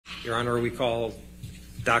Your Honor, we call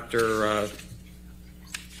Dr.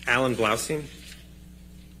 Alan Blaustein.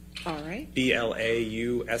 All right.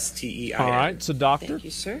 Blaustei. All right, so doctor. Thank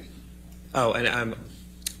you, sir. Oh, and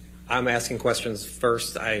I'm asking questions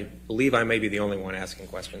first. I believe I may be the only one asking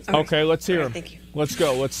questions. Okay, let's hear him. Thank you. Let's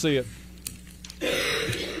go. Let's see it.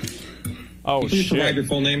 Oh, Can you provide shit. your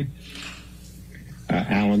full name?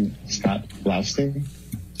 Alan Scott Blaustein.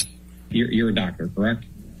 You're a doctor, correct?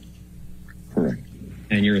 Correct.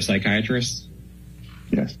 And you're a psychiatrist?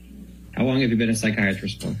 Yes. How long have you been a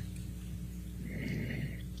psychiatrist for?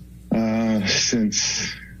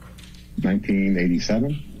 Since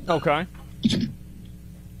 1987. Okay. And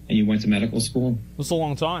you went to medical school? That's a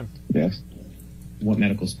long time. Yes. What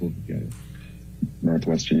medical school did you go to?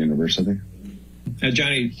 Northwestern University.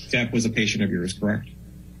 Johnny Depp was a patient of yours, correct?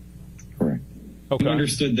 Correct. Okay. You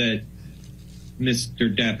understood that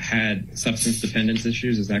Mr. Depp had substance dependence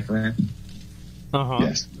issues, is that correct? Uh-huh.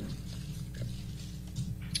 Yes.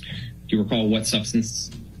 Do you recall what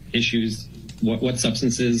substance issues, what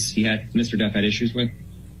substances Mr. Depp had issues with?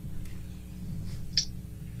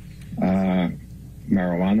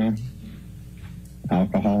 Marijuana,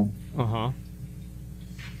 alcohol, Uh-huh.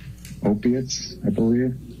 opiates, I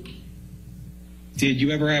believe. Did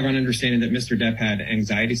you ever have an understanding that Mr. Depp had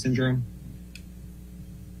anxiety syndrome?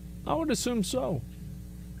 I would assume so.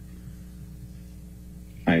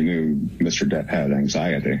 I knew Mr. Depp had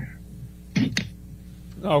anxiety.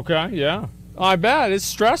 Okay, yeah. I bet. It's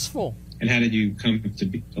stressful. And how did you come to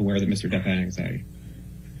be aware that Mr. Depp had anxiety?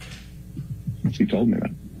 She told me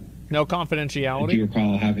that. No Do you confidentiality?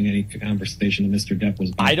 recall having any conversation that Mr. Depp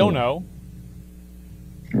was bipolar? I don't know.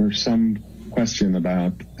 There was some question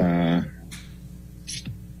about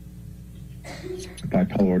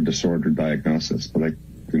bipolar disorder diagnosis, but I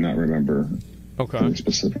do not remember Okay. any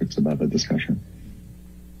specifics about the discussion.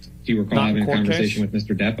 Do you recall Not in having a court conversation case? with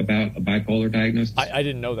Mr. Depp about a bipolar diagnosis? I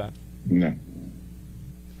didn't know that. No.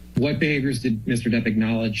 What behaviors did Mr. Depp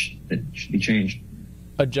acknowledge that should be changed?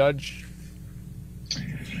 A judge?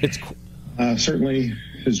 It's Certainly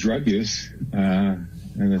his drug use and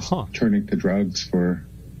his turning to drugs to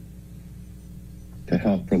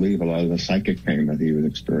help relieve a lot of the psychic pain that he was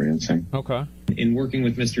experiencing. okay. In working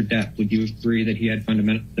with Mr. Depp, would you agree that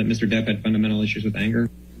Mr. Depp had fundamental issues with anger?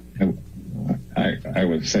 I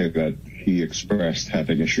would say that he expressed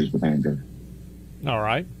having issues with anger. All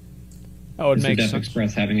right. That would Mr. make Depp sense.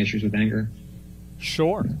 expressed having issues with anger?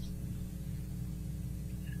 Sure.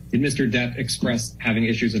 Did Mr. Depp express having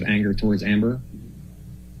issues of anger towards Amber?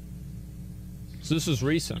 So this is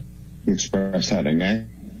recent. He expressed having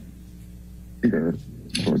anger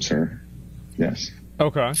towards her. Yes.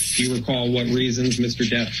 Okay. Do you recall what reasons Mr.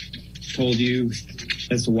 Depp told you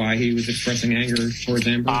as to why he was expressing anger towards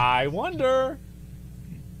Amber? I wonder.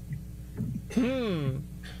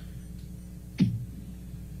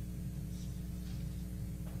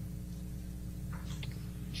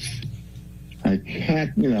 I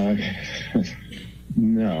can't,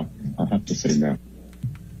 no. I'll have to say no.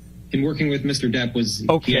 In working with Mr. Depp, was he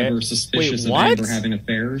Okay. ever suspicious Wait, of what? Amber having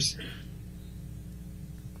affairs?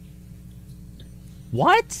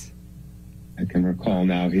 What? I can recall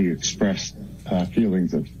now he expressed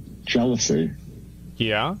feelings of jealousy,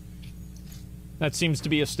 Yeah. That seems to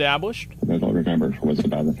be established. but I don't remember if it was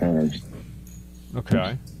about affairs.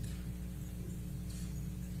 Okay.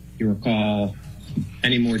 Do you recall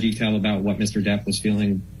any more detail about what Mr. Depp was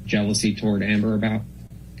feeling jealousy toward Amber about?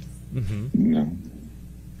 Mm-hmm. No.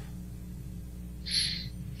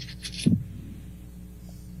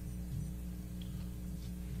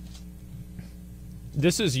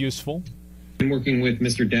 This is useful. In working with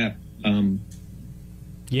Mr. Depp,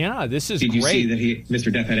 Yeah, this is did you see great. that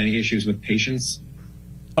Mr. Depp had any issues with patience?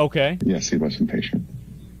 Okay. Yes, he was impatient.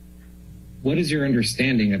 What is your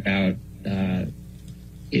understanding about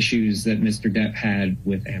issues that Mr. Depp had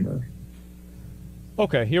with Amber?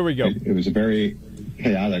 Okay, here we go. It was a very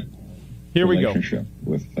chaotic Here we go. relationship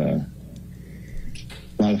with a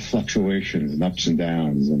lot of fluctuations and ups and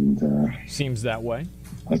downs and Seems that way.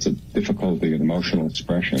 lots of difficulty in emotional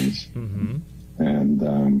expressions Mm-hmm.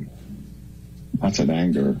 and lots of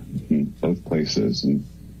anger in both places and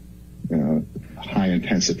high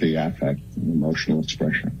intensity affect and emotional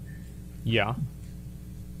expression. Yeah.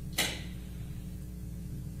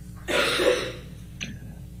 A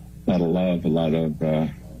lot of love, a lot of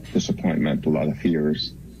disappointment, a lot of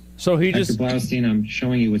fears. So he Dr. just. Blaustein, I'm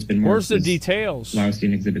showing you what's been marked Where's the as details?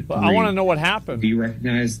 Blaustein Exhibit 3. I want to know what happened. Do you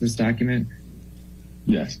recognize this document?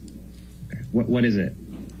 Yes. Okay. What is it?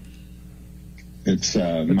 It's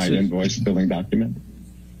my it. invoice billing document.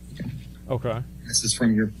 Okay. This is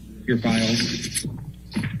from your files.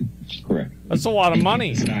 Correct. That's a lot of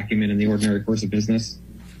money. This document in the ordinary course of business.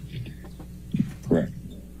 Correct.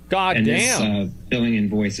 God And damn. this billing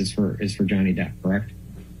invoice is for Johnny Depp, correct?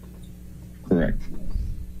 Correct.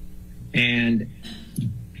 And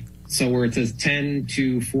so where it says 10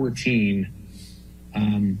 to 14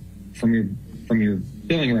 from your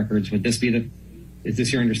billing records, would this be is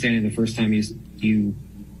this your understanding the first time you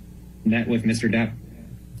met with Mr. Depp?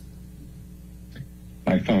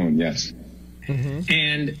 By phone, yes.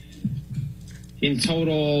 And in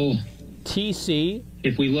total, TC.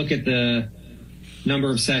 if we look at the number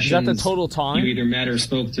of sessions, Is that the total time? you either met or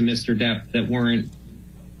spoke to Mr. Depp that weren't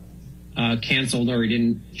canceled or he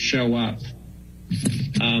didn't show up.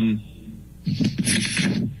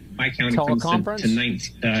 My counting comes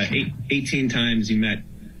to 18 times you met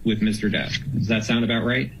with Mr. Depp. Does that sound about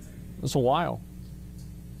right? That's a while.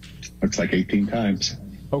 Looks like 18 times.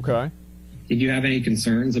 Okay. Did you have any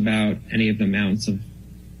concerns about any of the amounts of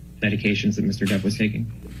medications that Mr. Depp was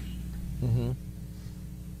taking?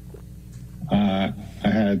 I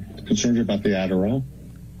had concerns about the Adderall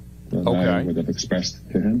that I would have expressed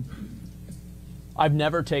to him. I've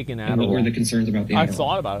never taken Adderall. And what were the concerns about the Adderall? I've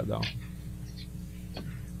thought about it, though.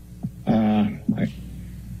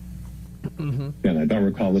 And I don't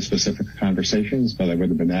recall the specific conversations, but I would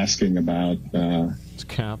have been asking about It's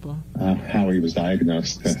Kappa. how he was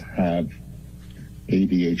diagnosed to have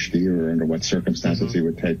ADHD, or under what circumstances he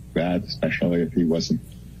would take that, especially if he wasn't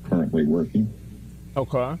currently working.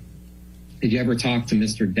 Okay. Did you ever talk to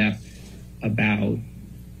Mr. Depp about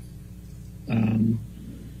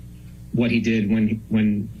what he did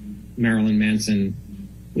when Marilyn Manson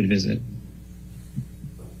would visit?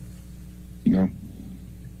 No.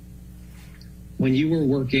 When you were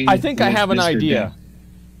working, I think I with have an Mr. idea.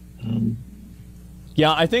 Depp,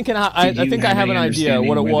 Yeah, I think I think I have an idea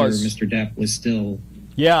what it was. Mr. Depp was still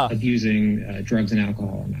Yeah. abusing drugs and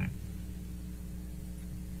alcohol or not.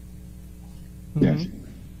 Yes.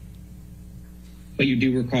 But you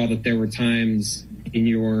do recall that there were times in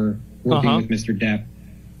your working with Mr. Depp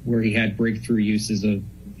where he had breakthrough uses of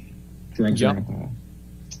drugs or alcohol.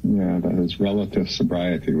 Yeah, that his relative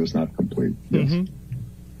sobriety was not complete. Yes.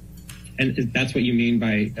 And that's what you mean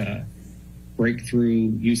by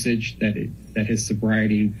breakthrough usage, that his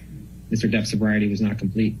sobriety, Mr. Depp's sobriety, was not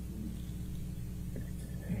complete?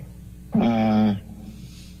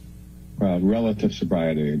 Well, relative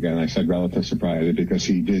sobriety. Again, I said relative sobriety because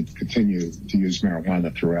he did continue to use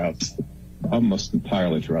marijuana throughout, almost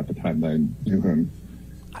entirely throughout the time that I knew him,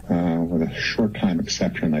 with a short time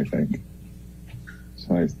exception, I think.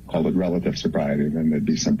 So I called it relative sobriety, and then there'd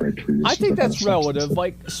be some breakthrough uses. I think of other that's relative. substances.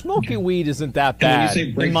 Like, smoking weed isn't that And when you bad, say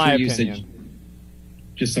in my breakthrough opinion. usage,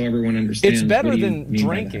 just so everyone understands, It's better what do you than mean by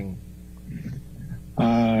drinking.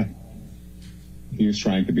 He was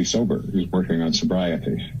trying to be sober. He was working on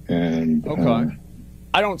sobriety. And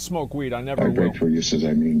I don't smoke weed. I never by will. breakthrough uses,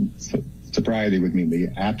 I mean sobriety would mean the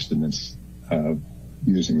abstinence of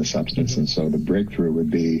using the substance. And so the breakthrough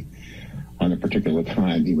would be on a particular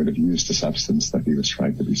time he would have used the substance that he was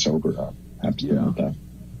trying to be sober of. Abstinent of.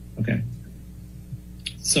 Okay.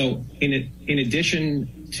 So in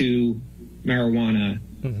addition to marijuana,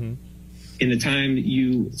 in the time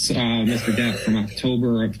you saw Mr. Depp from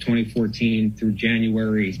October of 2014 through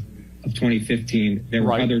January of 2015, there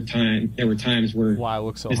were there were times where Why I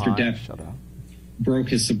look so Mr. high. Depp Shut up. broke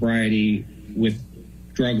his sobriety with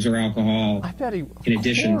drugs or alcohol I bet he. in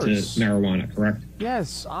addition to course. marijuana, correct?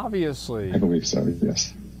 Yes, obviously. I believe so,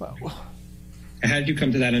 yes. Well, How did you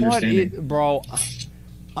come to that what understanding? bro?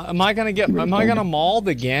 Am I gonna mauled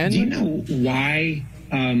again? Do you know why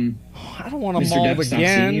I don't want to Mr. mauled Depp stopped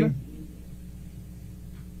seeing you? again.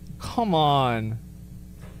 Come on.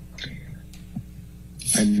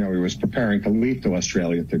 I know he was preparing to leave to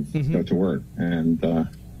Australia to go to work, and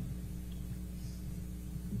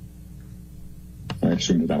I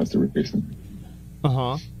assumed that was the reason.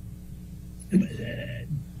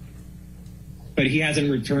 But he hasn't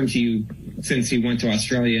returned to you since he went to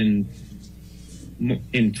Australia in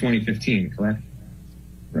 2015, correct?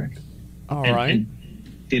 Correct. All right. And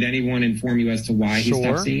did anyone inform you as to why he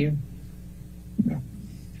stopped seeing you? No.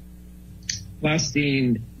 Last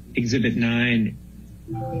seen Exhibit 9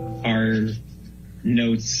 are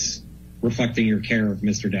notes reflecting your care of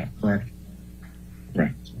Mr. Depp, correct?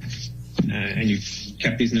 Correct. And you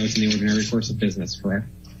kept these notes in the ordinary course of business, correct?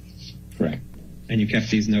 Correct. And you kept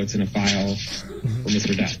these notes in a file for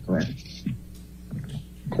Mr. Depp, correct?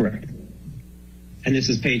 Correct. And this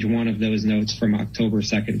is page 1 of those notes from October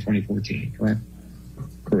 2nd, 2014, correct?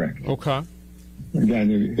 Correct. Okay.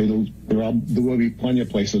 Again, there will be plenty of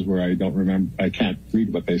places where I don't remember. I can't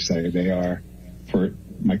read what they say. They are for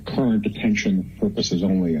my current attention purposes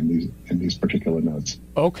only in these particular notes.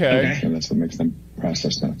 Okay. And that's what makes them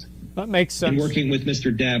process notes. That makes sense. In working with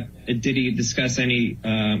Mr. Depp, did he discuss any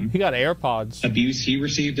He got AirPods. abuse he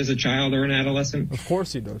received as a child or an adolescent? Of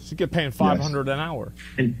course he does. You get paying $500 an hour.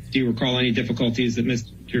 And do you recall any difficulties that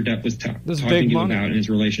Mr. Depp was This is talking big to you money. about in his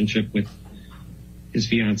relationship with his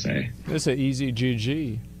fiancée? This is an easy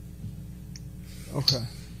GG. Okay.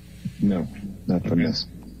 No, not from this.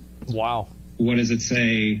 Wow. What does it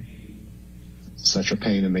say? Such a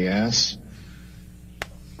pain in the ass.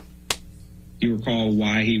 Do you recall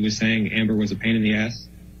why he was saying Amber was a pain in the ass?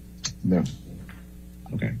 No.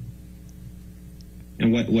 Okay.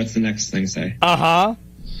 And what's the next thing say? Uh-huh.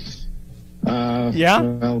 Yeah?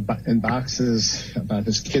 Well, in boxes about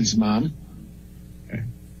his kid's mom.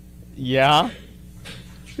 Yeah.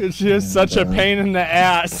 It's just such a pain in the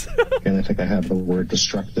ass. And I think I have the word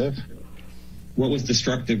destructive. What was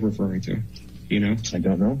destructive referring to? You know? I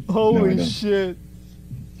don't know. No, I Holy don't. shit.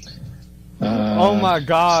 Oh my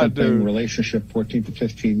God, something dude. Relationship 14 to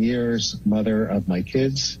 15 years, mother of my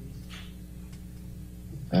kids.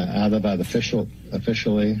 Out about officially.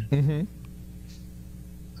 Mm-hmm.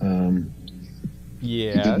 He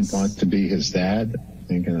didn't want to be his dad,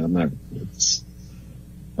 thinking I'm not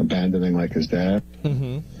abandoning like his dad.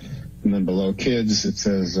 Mm-hmm. And then below kids, it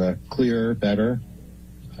says clearer, better.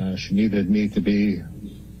 She needed me to be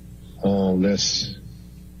all this.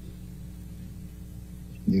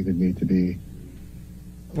 Needed me to be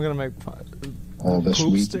We're going to make all this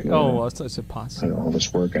poop week. stick. Oh, I thought I said pasta. All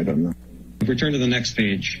this work, I don't know. If we turn to the next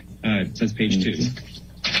page, it says page 2.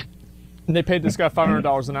 And they paid this guy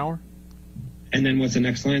 $500 an hour? And then what's the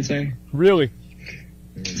next line say? Really?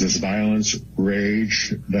 This violence,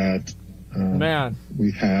 rage that Man.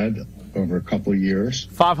 we've had over a couple of years.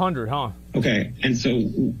 500, huh? Okay, and so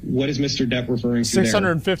what is Mr. Depp referring to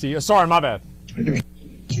 650. Sorry, my bad. I don't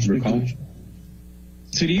recall.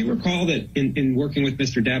 So do you recall that in working with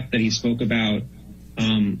Mr. Depp that he spoke about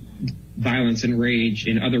violence and rage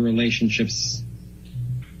in other relationships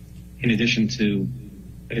in addition to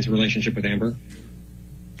his relationship with Amber?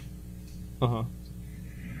 Uh-huh.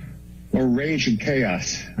 Or rage and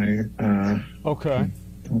chaos. I Okay.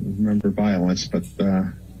 don't remember violence, but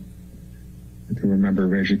I do remember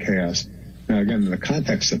rage and chaos. Now, again, the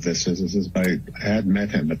context of this is I had met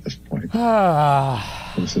him at this point.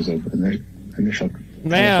 Ah, This is an initial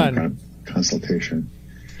Man. telephone consultation.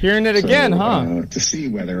 hearing it again, huh? To see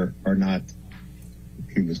whether or not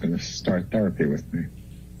he was going to start therapy with me.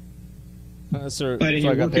 Sir, But in so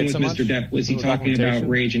I your got working paid with so Mr. much? Depp, was he Little talking about documentation?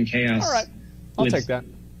 rage and chaos? All right. I'll with take that.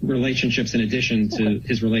 relationships in addition to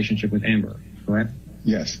his relationship with Amber, correct?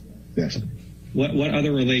 Yes. What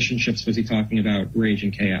other relationships was he talking about rage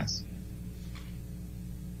and chaos?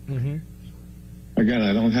 Mm-hmm. Again,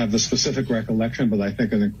 I don't have the specific recollection, but I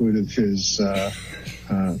think it included the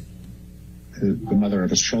mother of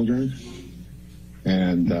his children,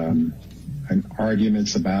 and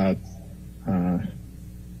arguments about not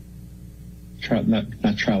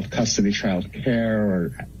child custody, child care,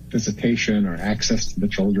 or visitation, or access to the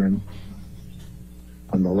children.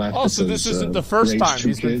 On the left, Oh, it so this says, isn't the first raise time 2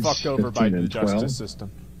 he's been kids, fucked over by 15 the and 12. justice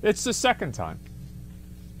system. It's the second time.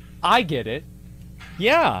 I get it.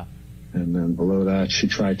 Yeah. And then below that, she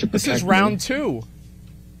tried to protect This is me. round 2.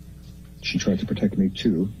 She tried to protect me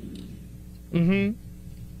too. Mm-hmm.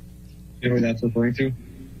 You know what that's referring to?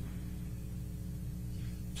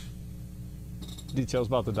 Details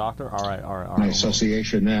about the doctor? All right. My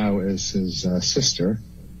association now is his sister,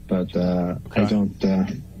 but I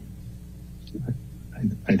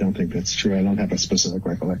don't think that's true. I don't have a specific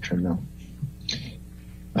recollection, no.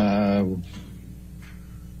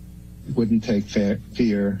 Wouldn't take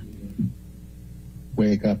fear,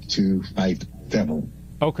 wake up to fight devil.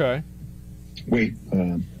 Okay. Wait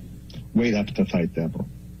up to fight devil.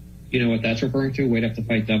 You know what that's referring to? Wait up to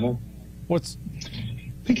fight devil? What's...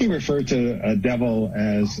 I think he referred to a devil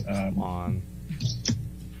as Come on.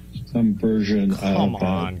 some version Come of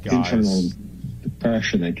on, guys. internal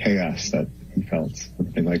depression and chaos that he felt.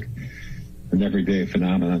 Something like an everyday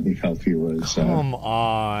phenomenon. He felt he was Come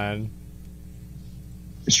on.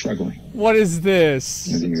 struggling. What is this?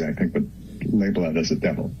 And he, I think, would label it as a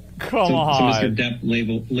devil. Come So on. Mr. Depp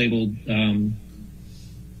labeled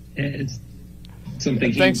it's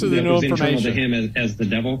something Thanks for the that new was internal to information. him as the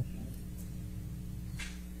devil.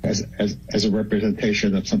 As a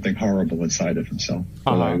representation of something horrible inside of himself.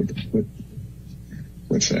 What I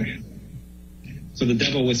would say. So the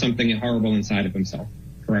devil was something horrible inside of himself,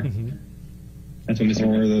 correct? Mm-hmm. That's what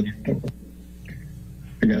Mr. Depp.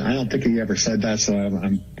 Again, I don't think he ever said that, so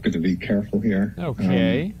I'm going to be careful here.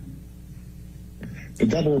 Okay. The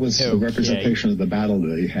devil was the representation of the battle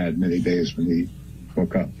that he had many days when he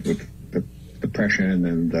woke up with the depression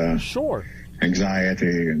and Sure.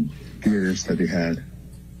 anxiety and fears that he had.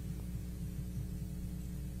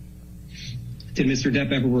 Did Mr.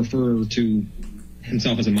 Depp ever refer to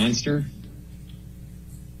himself as a monster?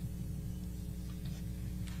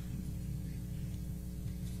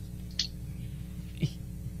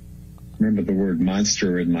 Remember the word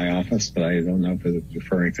monster in my office, but I don't know if it's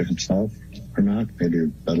referring to himself or not.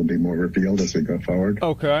 Maybe that'll be more revealed as we go forward.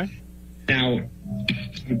 Okay. Now,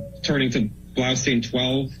 turning to Blaustein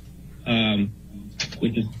 12,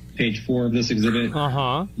 which is page 4 of this exhibit,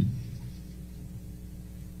 Uh-huh.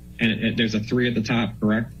 and there's a 3 at the top,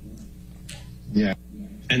 correct? Yeah,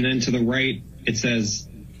 And then to the right, it says,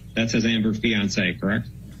 that says Amber's fiance, correct?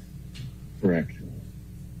 correct.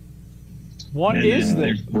 What And is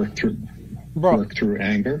then this? Work through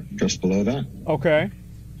anger, just below that. Okay.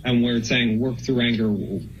 And where it's saying work through anger,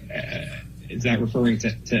 is that referring to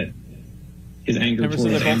his anger Ever towards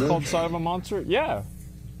since they both Amber? called Side of a Monster? Yeah.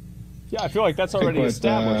 Yeah, I feel like that's I think already what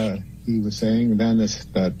established. he was saying then is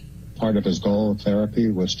that part of his goal of therapy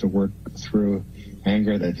was to work through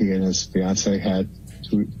anger that he and his fiance had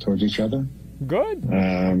towards each other. Good.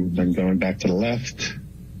 Then going back to the left,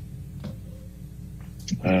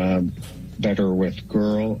 better with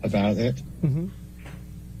girl about it. Mm-hmm.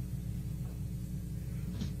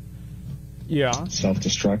 Yeah.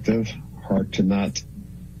 Self-destructive, hard to not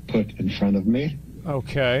put in front of me.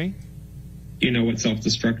 Okay. Do you know what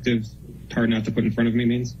self-destructive, hard not to put in front of me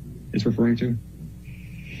means? It's referring to?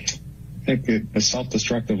 I think the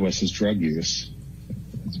self-destructive was his drug use.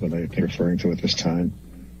 That's what I think referring to at this time.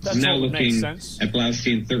 That's I'm now all makes looking sense. at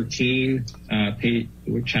Blaustein 13,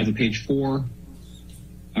 which has a page 4.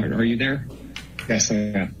 Are you there? Yes, I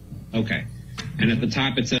am. Okay. And at the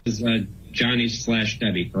top it says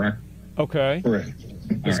Johnny/Debbie, correct? Okay. Correct.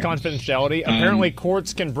 It's All right. confidentiality. Apparently,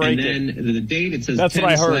 courts can break And it. then the date, it says That's 10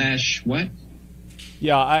 what I heard. slash what?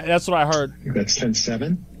 Yeah, that's what I heard. That's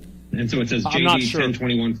 10-7? And so it says I'm not JD sure.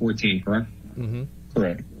 10/21/14, correct? Mm-hmm.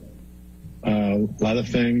 Correct. A lot of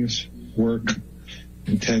things, work,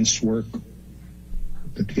 intense work,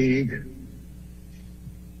 fatigue,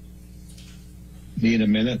 need a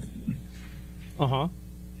minute. Uh-huh.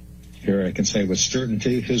 Here I can say with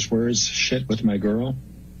certainty his words, shit with my girl.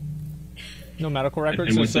 No medical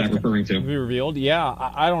records. And what's so that stuff referring can to? be revealed. Yeah,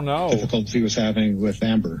 I don't know. Difficulty he was having with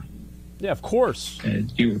Amber. Yeah, of course. Do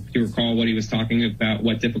you recall what he was talking about,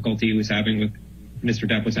 what difficulty he was having with, Mr.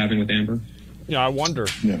 Depp was having with Amber? Yeah, I wonder.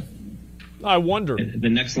 Yeah. I wonder. The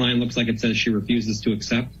next line looks like it says she refuses to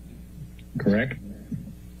accept. Correct?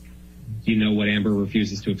 Do you know what Amber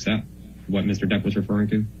refuses to accept? What Mr. Depp was referring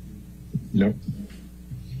to? Nope.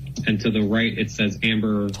 And to the right, it says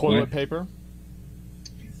Amber. Toilet what? paper.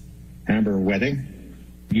 Amber wedding.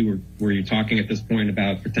 Were you talking at this point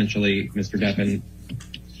about potentially Mr. Depp and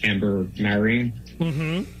Amber marrying?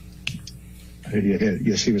 Mm-hmm.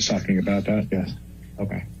 Yes, he was talking about that, yes.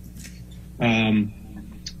 Okay.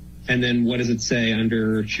 And then what does it say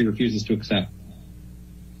under she refuses to accept?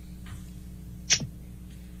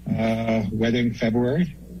 Wedding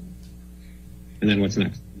February. And then what's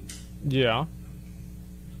next? Yeah.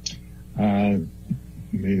 May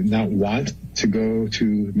not want to go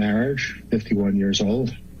to marriage, 51 years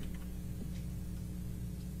old.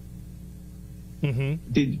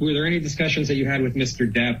 Mm-hmm. Were there any discussions that you had with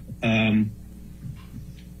Mr. Depp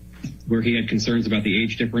where he had concerns about the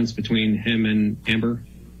age difference between him and Amber?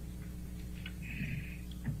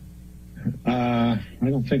 I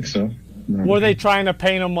don't think so. No. Were they trying to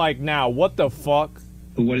paint him like now? What the fuck?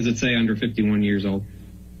 What does it say under 51 years old?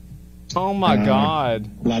 Oh my God.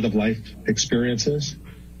 A lot of life experiences.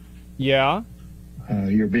 Yeah.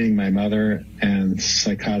 You're being my mother and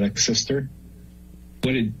psychotic sister.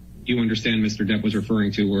 What did you understand Mr. Depp was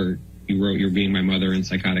referring to where you wrote, "You're being my mother and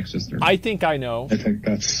psychotic sister"? I think I know. I think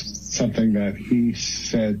that's something that he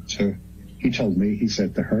told me he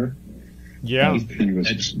said to her. Yeah. He was,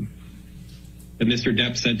 That Mr.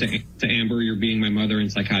 Depp said to Amber, "You're being my mother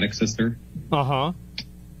and psychotic sister"? Uh-huh.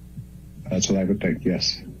 that's what I would think,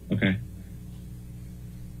 yes. Okay.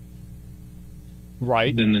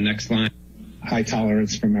 Right. Then the next line, High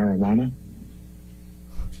tolerance for marijuana.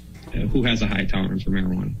 who has a high tolerance for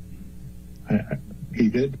marijuana? He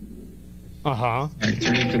did. Uh-huh. All right,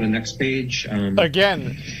 turning to the next page.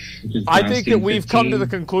 Again, which is I think that Blaustein we've come to the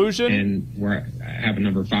 15, conclusion. And I have a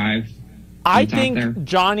number 5. I on top there. think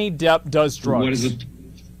Johnny Depp does drugs. What is it?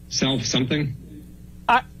 Self-something?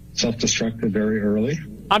 Self-destructive very early.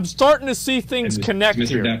 I'm starting to see things And connect Mr.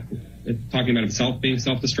 here. Depp talking about himself being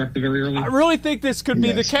self-destructive very early? I really think this could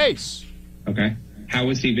be the Yes. case. Okay. How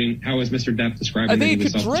is Mr. Depp describing I that he think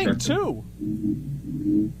was he could drink self-destructive?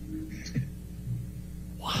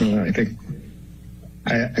 too. I think,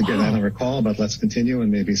 I don't recall, but let's continue and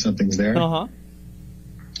maybe something's there. Uh-huh.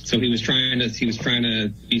 So he was trying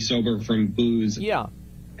to be sober from booze Yeah.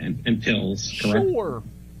 and pills, correct? Sure.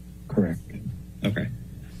 Correct. Okay.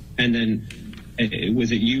 And then,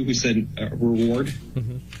 was it you who said reward?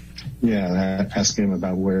 Yeah, asking him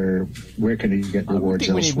about where can he get I rewards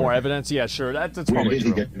think we need elsewhere. more evidence. Yeah, sure. That's Where probably did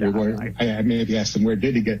he true. get reward? I maybe asked him where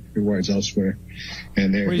did he get rewards elsewhere,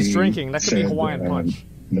 and there When he's he drinking, that could be said, Hawaiian Punch.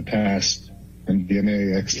 In the past,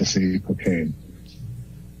 MDMA, ecstasy, cocaine.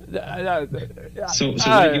 So what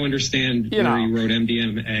did you understand you where know. he wrote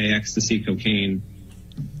MDMA, ecstasy, cocaine?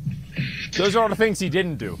 Those are all the things he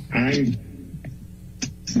didn't do. I'm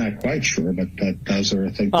not quite sure, but those are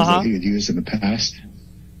things Uh-huh. that he had used in the past.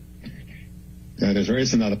 There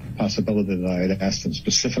is another possibility that I had asked him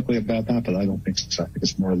specifically about that, but I don't think so. I think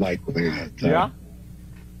it's more likely that,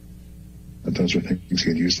 that those were things he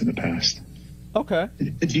had used in the past. Okay.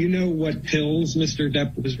 Do you know what pills Mr.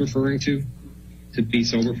 Depp was referring to be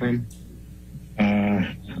sober from?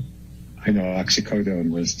 I know oxycodone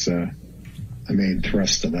was the main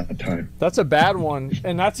thrust at that time. That's a bad one,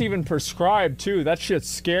 and that's even prescribed too. That shit's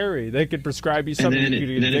scary. They could prescribe you something And then, you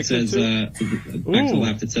could get it addicted says, to. back to the Ooh.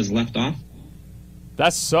 left, it says left off.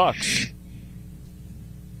 That sucks.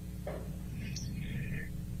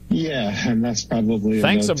 Yeah, and that's probably a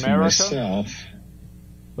Thanks, note to America. myself.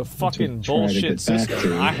 The fucking try to bullshit get back system.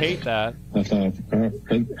 to- I hate that. Of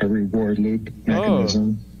a reward loop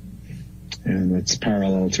mechanism. And it's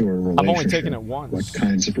parallel to a relationship. I'm only taking it once. What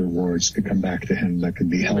kinds of rewards could come back to him that could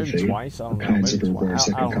be healthy? Maybe twice. I don't What know. kinds of Maybe rewards twice.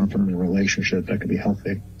 that I could don't come from the remember. relationship that could be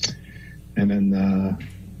healthy? And then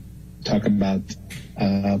talk about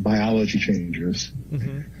biology changes.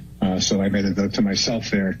 So I made a note to myself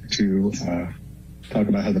there to talk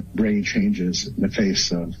about how the brain changes in the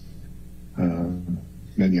face of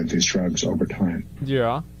many of these drugs over time.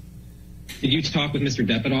 Yeah. Did you talk with Mr.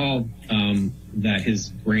 Depp at all that his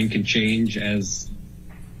brain can change as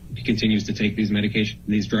he continues to take these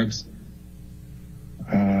drugs?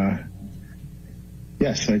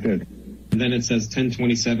 Yes, I did. And then it says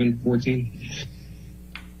 10/27/14.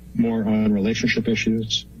 More on relationship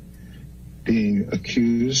issues, being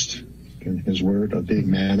accused, in his word, of being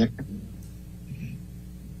manic.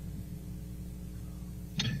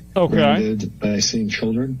 Okay. Wounded by seeing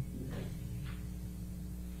children.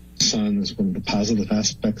 Son is one of the positive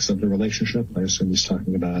aspects of the relationship. I assume he's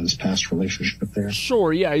talking about his past relationship there.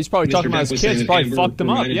 Sure. Yeah. He's probably Mr. talking about Depp his was saying kids. that Probably Amber fucked him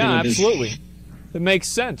up. reminded Yeah, him of his absolutely. It makes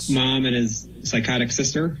sense. Mom and his psychotic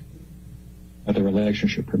sister. But the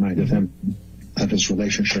relationship reminded him of his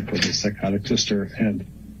relationship with his psychotic sister and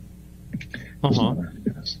his mother.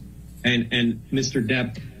 Yes. And Mr.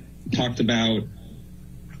 Depp talked about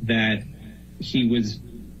that he was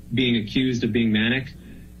being accused of being manic.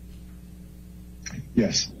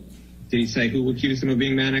 Yes. Did he say who accused him of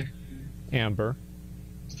being manic? Amber.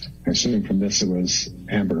 I assume from this it was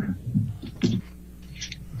Amber.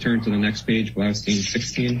 Turn to the next page, Blaustein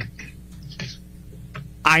 16.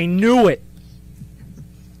 I knew it.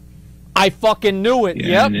 I fucking knew it.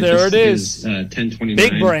 Yeah, Yep, and there it just is. 10/29.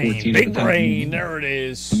 Big brain. 14 Big at the top. brain. There it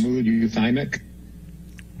is. Mood euthymic,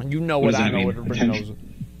 You know What what does I that know. mean? What everybody knows.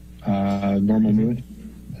 Attention. Normal mood,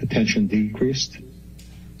 attention decreased.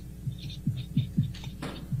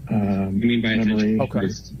 You mean by Memory, attention? Okay.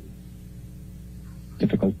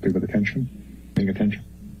 difficulty with attention, paying attention.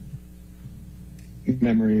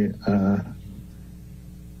 Memory,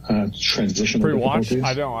 transitional Pre-watch? difficulties.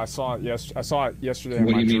 I know. I saw it. Yes, I saw it yesterday. in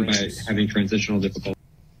What do my you mean by dreams. having transitional difficulties?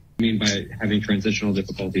 What do you mean by having transitional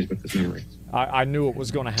difficulties with his memory? I knew it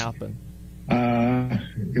was going to happen.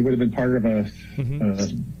 It would have been part of a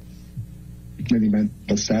mini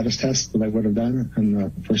mental status test that I would have done in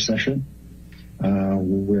the first session,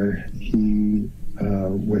 where he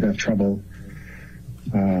would have trouble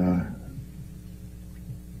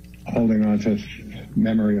holding on to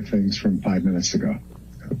memory of things from 5 minutes ago.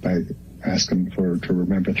 If I asked him to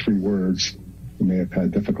remember 3 words, he may have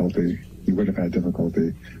had difficulty. He would have had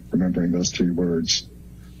difficulty remembering those 3 words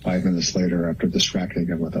 5 minutes later after distracting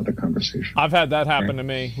him with other conversation. I've had that happen to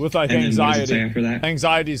me with like And then what does it anxiety. say after that?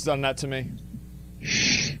 Anxiety's done that to me.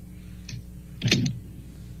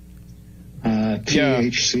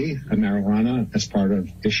 THC, a marijuana, as part of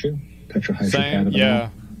issue, Same. tetrahydrocannabinol. Yeah.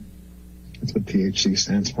 That's what THC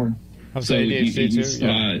stands for. I'm So saying you ADHD too. saw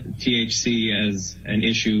Yeah. THC as an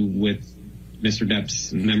issue with Mr.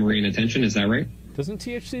 Depp's memory and attention. Is that right? Doesn't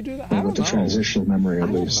THC do that? I With don't the know. transitional memory, I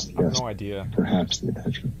at don't least. know. I have Yes. no idea. Perhaps the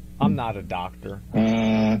attention. I'm not a doctor.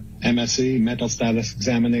 MSE, mental status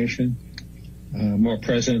examination. More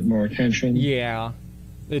present, more attention. Yeah,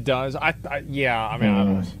 it does. Yeah, I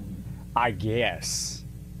mean, I guess.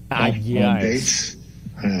 On dates.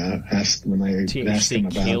 Asked when I asked him THC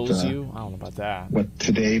about kills you? I don't know about that. what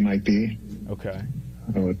today might be. Okay.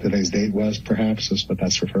 What today's date was, perhaps, is what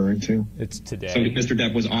that's referring to. It's today. So Mr.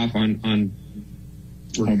 Depp was off on On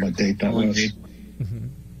what date that was. Mm-hmm.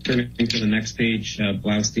 Turning to the next page,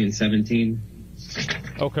 Blaustein 17.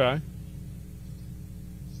 Okay.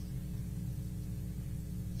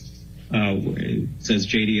 It says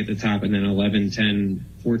JD at the top, and then 11, 10,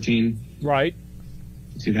 14. Right.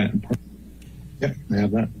 See that? Yep, I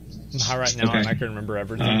have that. How right now Okay. I can remember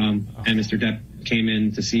everything. And Mr. Depp came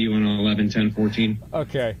in to see you on 11, 10, 14.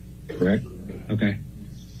 Okay. Correct. Okay.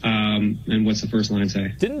 And what's the first line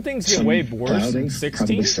say? Didn't things get Some way worse clouding, in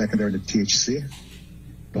probably 16? secondary to THC.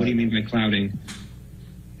 What do you mean by clouding?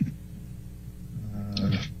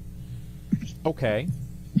 Okay.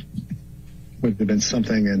 Would have been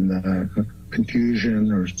something in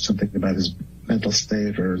confusion or something about his mental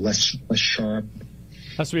state or less sharp.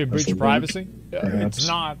 Has to be a breach That's of a privacy? perhaps. It's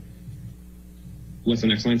not. What's the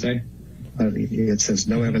next line say? It says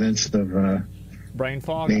no evidence of Brain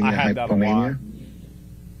fog? mania, I had that a lot. hypomania.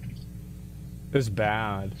 It's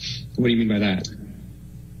bad. What do you mean by that?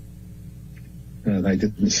 I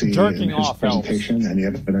didn't see Jerking in his off helps. presentation any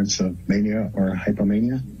evidence of mania or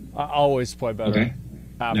hypomania. I always play better Okay.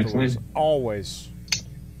 afterwards. line. Always.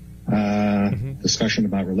 Discussion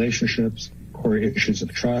about relationships, core issues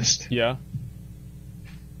of trust. Yeah.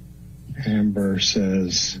 Amber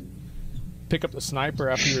says Pick up the sniper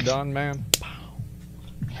after you're done, man. Pow.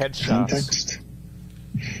 Headshots.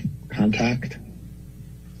 contact.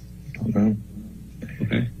 Don't know.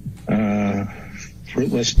 Okay.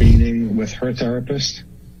 Fruitless meeting with her therapist.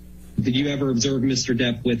 Did you ever observe Mr.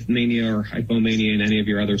 Depp with mania or hypomania in any of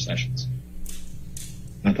your other sessions?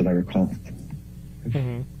 Not that I recall.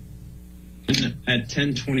 Mm-hmm. At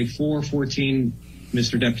 10:24:14,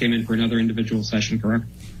 Mr. Depp came in for another individual session, correct?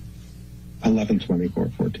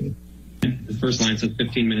 11:24:14. The first line says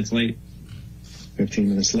 15 minutes late. 15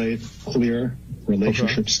 minutes late. Clear.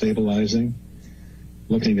 Relationship stabilizing.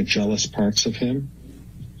 Looking at jealous parts of him.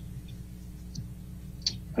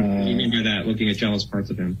 What do you mean by that, looking at jealous parts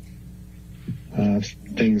of him?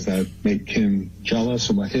 Things that make him jealous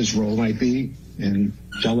and what his role might be in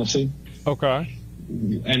jealousy. Okay.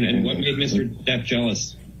 And what made Mr. Depp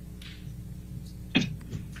jealous?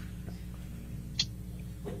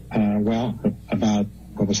 Well, about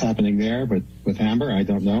what was happening there, but with Amber, I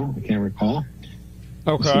don't know. I can't recall.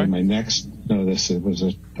 Okay. So my next notice, it was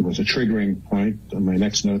a triggering point. My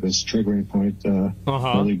next notice, triggering point,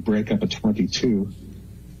 early breakup at 22,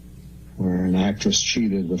 where an actress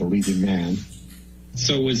cheated with a leading man.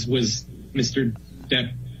 So was Mr.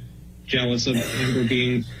 Depp jealous of Amber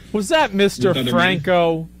being... Was that Mr. With other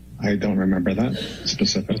Franco? I don't remember that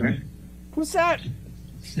specifically. Okay. Was that?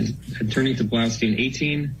 And turning to Blaustein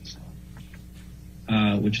 18,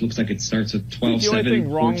 which looks like it starts at 12, The only 7, thing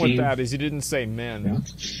wrong 14. with that is he didn't say men.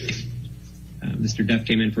 Yeah. Mr. Depp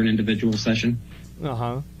came in for an individual session.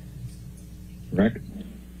 Uh-huh. Correct?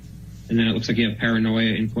 And then it looks like you have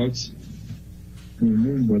paranoia in quotes.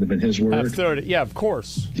 Would have been his word. 30. Yeah, of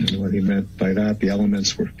course. And what he meant by that, the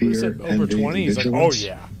elements were He fear, said over envy, 20. He's like, oh, vigilance.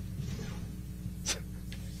 yeah.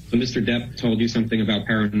 So Mr. Depp told you something about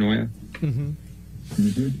paranoia.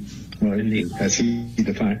 Well, as he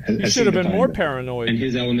defined, You as should have been defined more it. paranoid. And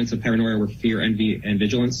his elements of paranoia were fear, envy, and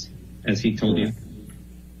vigilance, as he told you.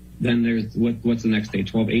 Then there's, what's the next day?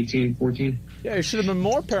 12, 18, 14? Yeah, you should have been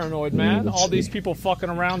more paranoid, man. let's All these see. people fucking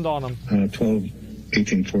around on him. 12,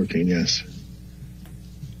 18, 14, yes.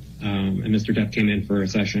 And Mr. Depp came in for a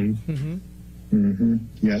session.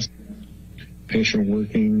 Yes. Patient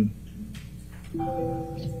working.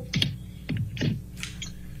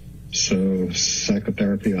 So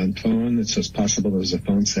psychotherapy on phone. It says possible there was a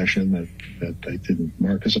phone session that I didn't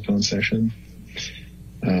mark as a phone session.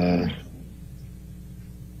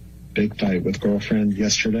 Big fight with girlfriend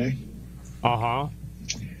yesterday. Uh-huh.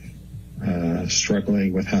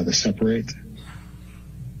 Struggling with how to separate.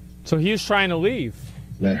 So he was trying to leave.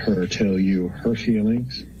 Let her tell you her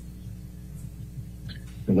feelings.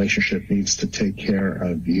 Relationship needs to take care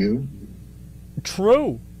of you.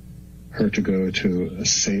 True. Her to go to a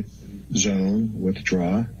safe zone,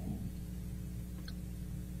 withdraw.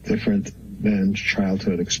 Different than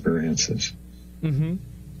childhood experiences. Mm-hmm.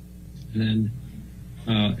 And then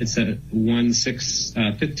it's at 1, 6,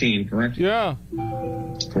 15, correct? Yeah.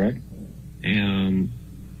 Correct? And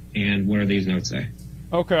what do these notes say?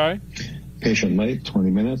 Okay. Patient late, 20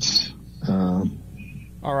 minutes.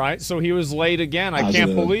 All right, so he was late again. I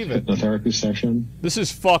can't believe it. Hypnotherapy session. This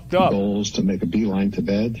is fucked up. Goals to make a beeline to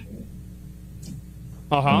bed.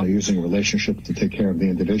 Using a relationship to take care of the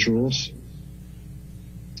individuals.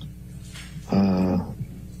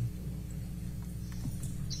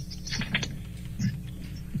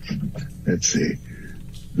 Let's see.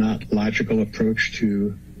 Not logical approach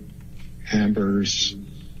to Amber's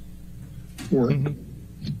work.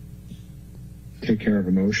 Take care of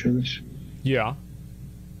emotions. Yeah.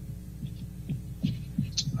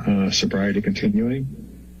 Sobriety continuing.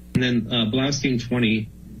 And then Blaustein 20.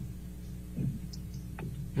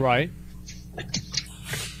 Right.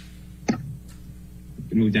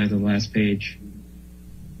 Move down to the last page.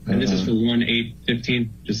 And this is for 1/8/15,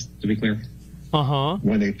 just to be clear.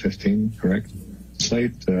 1/8/15, correct.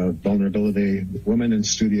 Slate, vulnerability, woman in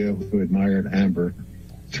studio who admired Amber.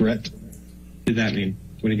 Threat. What did that mean?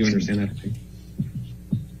 What did you understand that to be?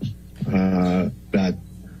 That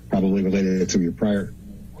probably related to your prior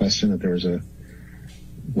question, that there was a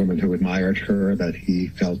woman who admired her that he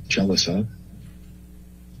felt jealous of.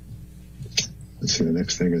 Let's see, the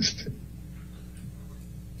next thing is...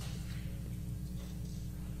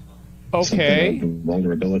 Okay.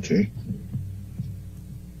 Vulnerability.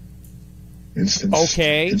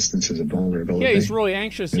 Instances of vulnerability. Yeah, he's really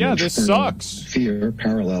anxious. Yeah, this sucks. Fear,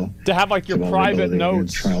 parallel. To have like your private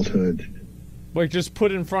notes. Childhood. Like just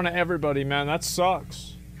put in front of everybody, man. That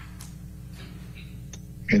sucks.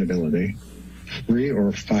 Inability. Free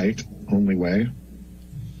or fight, only way.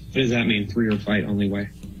 What does that mean? Free or fight, only way?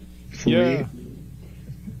 Free. Yeah.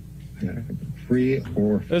 Free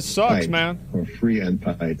or it sucks, fight, man. Or free and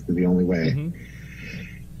fight is the only way.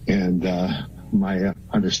 And my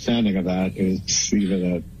understanding of that is either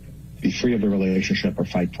to be free of the relationship or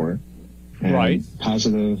fight for it. And right.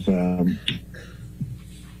 Positive.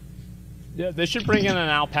 Yeah, they should bring in an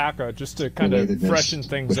alpaca just to kind of freshen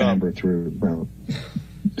things with up. Amber through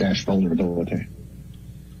dash vulnerability.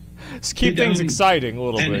 Just keep things exciting a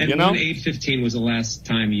little bit, you know? 1/8/15 was the last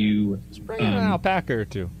time you Just bring in an alpaca or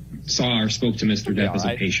two. Saw or spoke to Mr. Depp as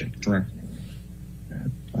a patient, correct?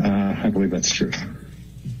 I believe that's true.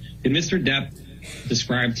 Did Mr. Depp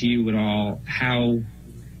describe to you at all how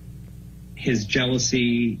his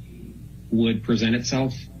jealousy would present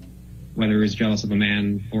itself, whether he was jealous of a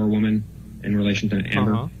man or a woman in relation to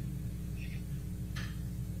Amber?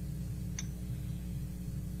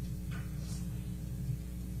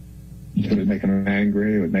 It would make him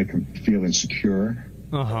angry. It would make him feel insecure.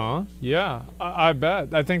 Yeah, I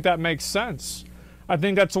bet. I think that makes sense. I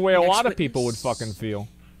think that's the way a lot of people would fucking feel.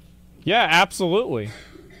 Yeah, absolutely.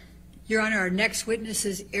 Your Honor, our next witness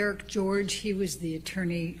is Eric George. He was the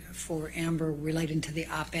attorney for Amber relating to the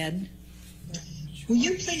op-ed. Will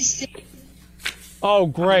you please state... Oh,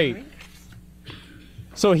 great.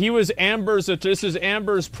 So he was this is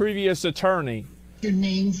Amber's previous attorney. Your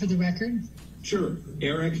name for the record? Sure.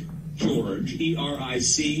 Eric George,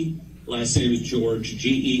 E-R-I-C. Last name is George,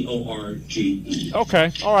 G-E-O-R-G-E.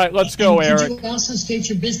 Okay. All right. Let's go, Eric. Could you also state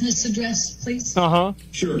your business address, please?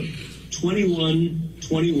 Sure.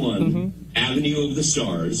 2121 Avenue of the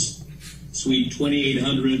Stars, Suite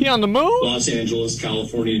 2800. He on the move? Los Angeles,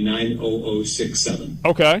 California, 90067.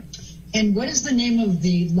 Okay. And what is the name of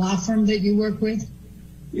the law firm that you work with?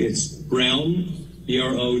 It's Brown,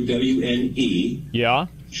 B-R-O-W-N-E. Yeah.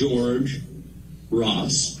 George,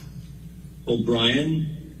 Ross,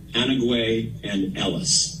 O'Brien, Anagway, and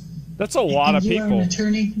Ellis. That's a lot of people. You are an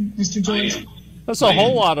attorney, Mr. George? I am. That's a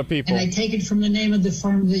whole lot of people. And I take it from the name of the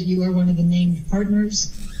firm that you are one of the named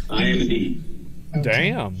partners? I am indeed. Okay.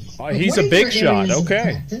 Damn. He's a big shot.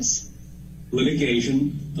 Okay.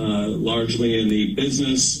 Litigation, largely in the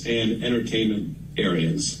business and entertainment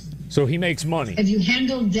areas. So he makes money. Have you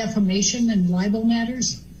handled defamation and libel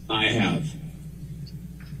matters? I have.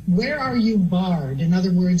 Where are you barred? In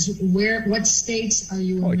other words, what states are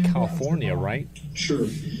you in? California, right? Sure.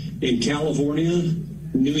 In California,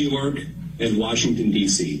 New York, and Washington,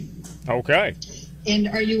 D.C. Okay. And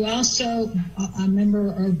are you also a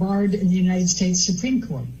member or barred in the United States Supreme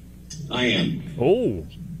Court? I am. Oh.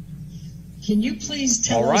 Can you please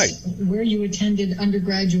tell us where you attended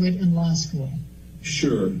undergraduate and law school?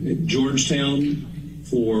 Sure. At Georgetown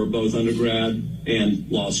for both undergrad and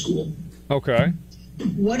law school. Okay.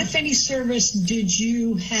 What, if any, service did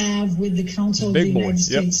you have with the Council of the United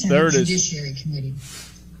States Senate Judiciary Committee?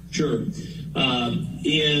 Sure.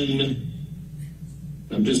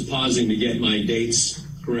 I'm just pausing to get my dates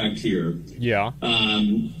correct here. Yeah.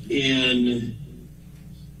 In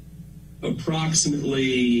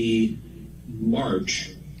approximately March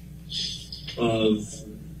of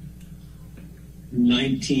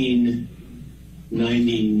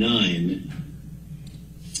 1999,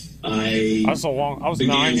 I was 9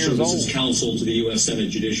 began years service old. as counsel to the U.S. Senate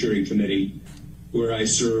Judiciary Committee, where I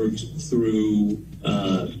served through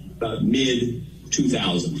about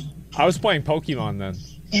mid-2000. I was playing Pokemon then.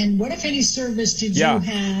 And what, if any, service did Yeah. you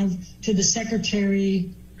have to the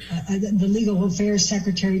secretary, the legal affairs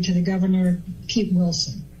secretary to the governor, Pete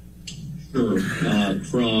Wilson? Sure.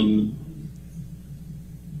 From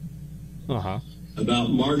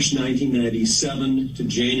about March 1997 to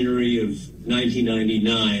January of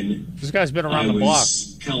 1999, This guy's been around I the block.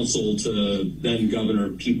 was counsel to then Governor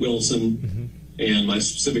Pete Wilson, and my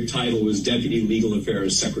specific title was Deputy Legal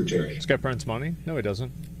Affairs Secretary. This guy prints money? No, he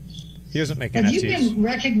doesn't. He doesn't make Have you NFTs. been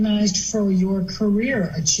recognized for your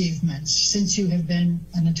career achievements since you have been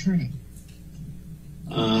an attorney?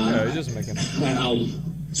 Yeah, he doesn't make NFTs. I'll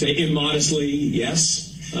say immodestly, yes.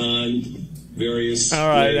 Various All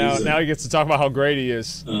right, ways now he gets to talk about how great he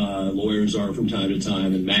is. lawyers are from time to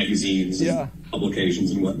time in magazines Yeah. and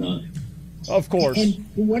publications and whatnot. Of course. And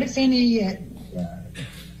what, if any,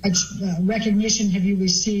 recognition have you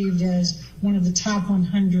received as one of the top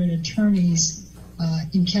 100 attorneys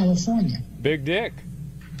in California? Big dick.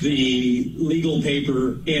 The legal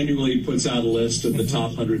paper annually puts out a list of the top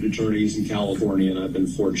 100 attorneys in California, and I've been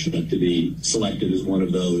fortunate to be selected as one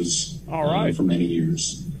of those All right. for many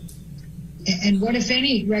years. And what, if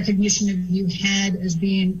any, recognition have you had as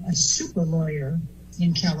being a super lawyer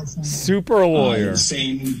in California? Super lawyer.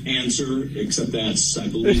 Same answer, except that's, I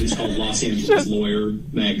believe it's called Los Angeles Lawyer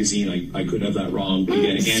magazine. I could have that wrong, but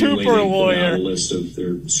again, annually Super they put lawyer. out a list of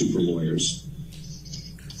their super lawyers.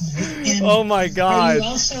 And Oh my are God. you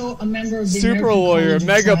also a member of the Super American lawyer, College of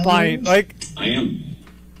mega Trial pint. Lawyers? Like, I am.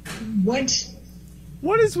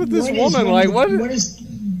 What is with this what is woman? one Like, of what? what is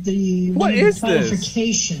the What one of is the this?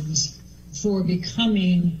 qualifications for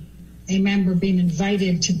becoming a member, being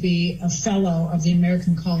invited to be a fellow of the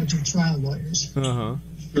American College of Trial Lawyers?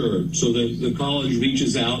 Sure. So the college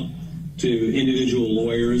reaches out to individual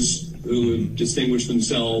lawyers who have distinguished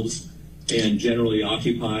themselves and generally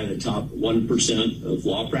occupy the top 1% of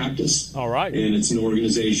law practice. All right. And it's an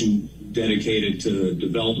organization dedicated to the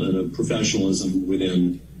development of professionalism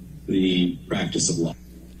within the practice of law.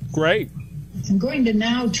 Great. I'm going to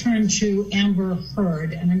now turn to Amber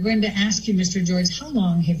Heard, and I'm going to ask you, Mr. George, how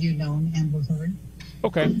long have you known Amber Heard?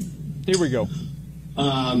 Okay. Here we go.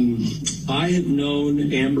 I have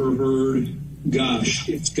known Amber Heard, gosh,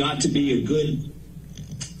 it's got to be a good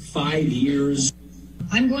 5 years.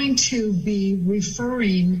 I'm going to be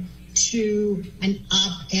referring to an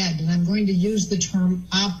op-ed, and I'm going to use the term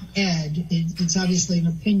op-ed. It's obviously an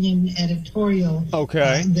opinion editorial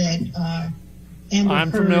Okay. that Amber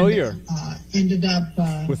I'm Heard familiar ended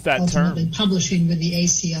up with that ultimately term. publishing with the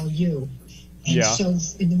ACLU. And Yeah. so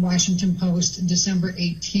in the Washington Post, December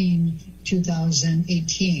 18,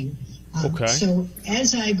 2018. Okay. So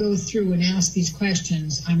as I go through and ask these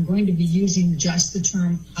questions, I'm going to be using just the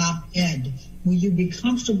term op-ed. Will you be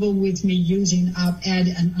comfortable with me using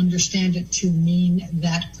op-ed and understand it to mean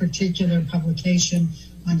that particular publication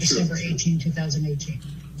on December 18, 2018?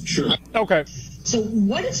 Sure. Okay. So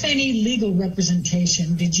what, if any, legal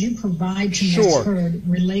representation did you provide to Ms. Sure. Heard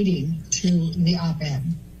relating to the op-ed?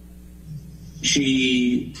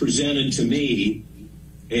 She presented to me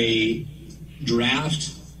a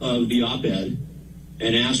draft of the op-ed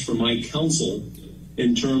and asked for my counsel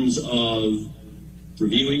in terms of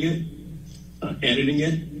reviewing it, editing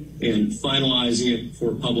it, and finalizing it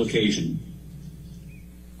for publication.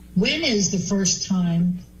 When is the first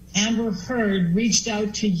time Amber Heard reached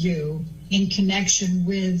out to you in connection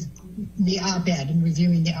with the op-ed and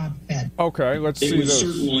reviewing the op-ed? Okay, let's It see was this.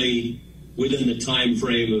 certainly within the time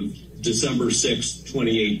frame of December 6,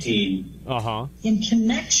 2018. In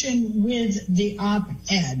connection with the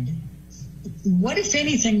op-ed, what, if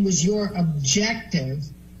anything, was your objective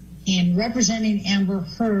in representing Amber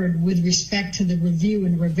Heard with respect to the review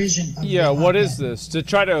and revision of the op-ed? What is this? To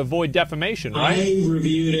try to avoid defamation, right? I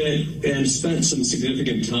reviewed it and spent some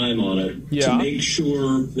significant time on it to make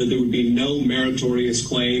sure that there would be no meritorious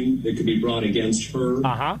claim that could be brought against her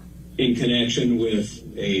in connection with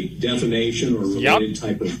a defamation or related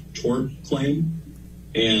type of tort claim.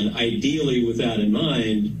 And ideally, with that in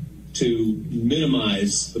mind, to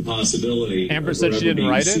minimize the possibility Amber of said her she ever didn't being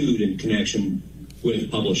write it? sued in connection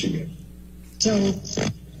with publishing it. So,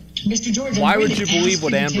 Mr. George, Why I'm would going you to believe ask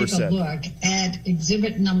what you to Amber take said? a look at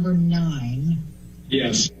exhibit number 9.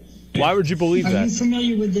 Yes. Why would you believe Are that? you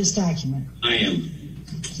familiar with this document? I am.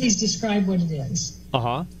 Please describe what it is.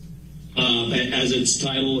 As its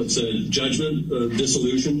title, it's a judgment of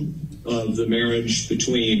dissolution of the marriage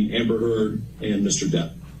between Amber Heard and Mr.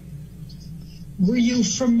 Depp. Were you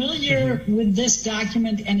familiar with this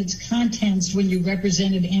document and its contents when you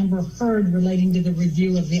represented Amber Heard relating to the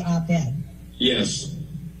review of the op-ed? Yes.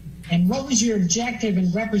 And what was your objective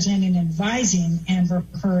in representing and advising Amber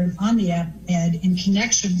Heard on the op-ed in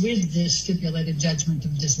connection with this stipulated judgment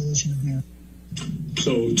of dissolution of marriage?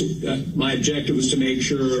 So my objective was to make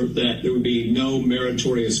sure that there would be no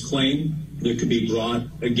meritorious claim that could be brought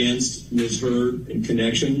against Ms. Heard in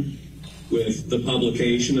connection with the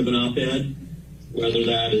publication of an op-ed, whether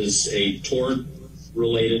that is a tort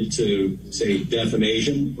related to, say,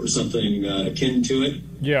 defamation or something akin to it.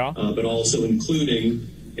 Yeah. But also including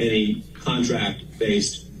any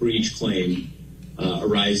contract-based breach claim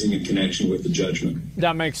arising in connection with the judgment.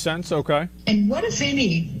 That makes sense. Okay. And what, if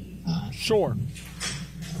any, sure.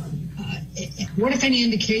 What, if any,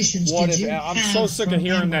 indications did you have I'm so sick of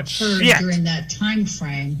hearing that shit during that time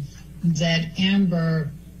frame that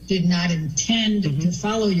Amber did not intend to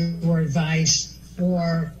follow your advice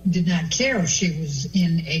or did not care if she was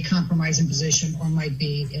in a compromising position or might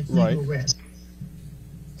be at legal risk?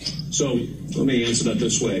 So let me answer that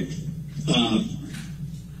this way.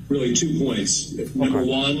 Really 2 points. Number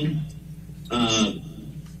one,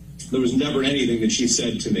 there was never anything that she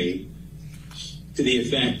said to me to the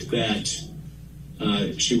effect that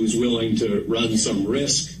she was willing to run some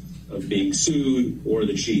risk of being sued or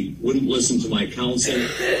that she wouldn't listen to my counsel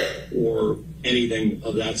or anything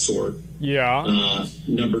of that sort. Yeah.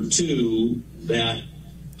 Number two, that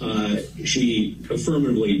she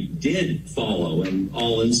affirmatively did follow in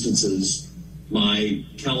all instances my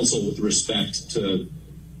counsel with respect to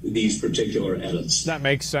these particular edits. That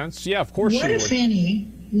makes sense. Yeah, of course. What, she would. if any,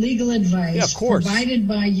 legal advice provided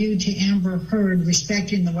by you to Amber Heard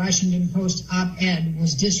respecting the Washington Post op-ed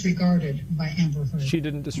was disregarded by Amber Heard? She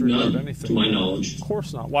didn't disregard None, anything. to my knowledge. Of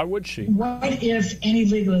course not. Why would she? What, if any,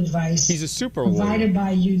 legal advice He's a super provided lawyer.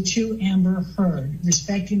 by you to Amber Heard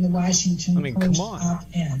respecting the Washington Post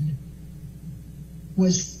op-ed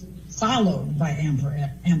was followed by Amber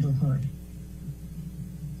Heard?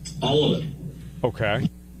 All of it. Okay.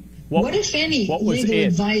 What, if any, legal it?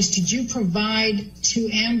 advice did you provide to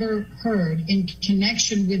Amber Heard in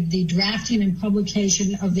connection with the drafting and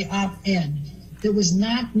publication of the op-ed that was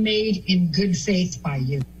not made in good faith by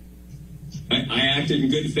you? I acted in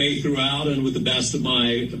good faith throughout and with the best of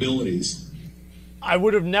my abilities. I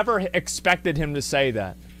would have never expected him to say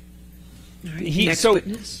that. Right. So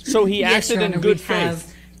he Yes, acted Your in Honor, good we faith.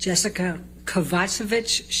 have Jessica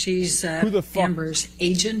Kovacevic. She's Who the fuck? Amber's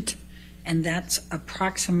agent, and that's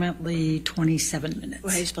approximately 27 minutes.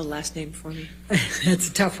 Why do you spell the last name for me? That's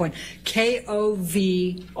a tough one.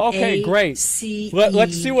 K-O-V. Okay, great. Let's see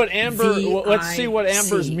what Amber. Let's see what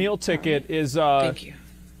Amber's meal ticket is. Thank you.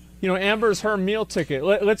 You know, Amber's her meal ticket.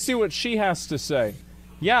 Let's see what she has to say.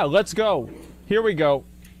 Yeah, let's go. Here we go.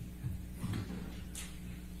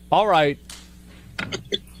 All right.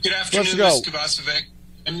 Good afternoon, Let's Ms. Kovacevic.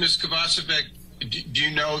 And Ms. Kovacevic, do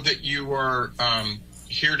you know that you are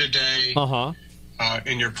here today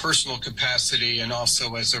in your personal capacity and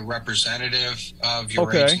also as a representative of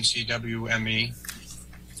your agency, WME?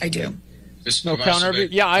 I do. Ms. No Kovacevic, counter.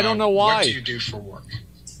 Yeah, I don't know why. What do you do for work?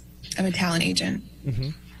 I'm a talent agent.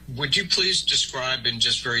 Would you please describe in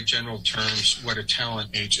just very general terms what a talent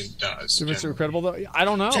agent does? Mr. Credible, though? I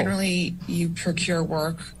don't know. Generally, you procure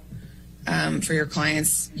work for your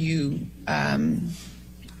clients. You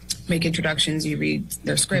make introductions. You read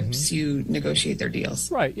their scripts. You negotiate their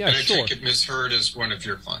deals. Right, yeah, and I sure. take it Ms. Heard is one of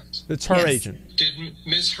your clients. It's her agent. Did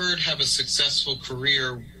Ms. Heard have a successful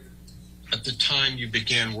career at the time you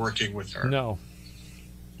began working with her? No.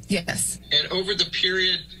 Yes. And over the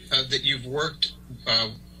period that you've worked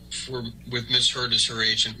with Ms. Heard as her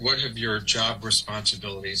agent, what have your job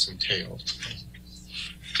responsibilities entailed?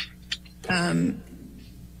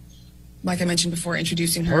 Like I mentioned before,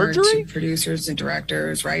 introducing her to producers and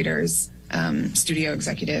directors, writers, studio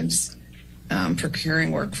executives,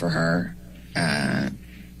 procuring work for her,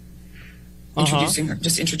 introducing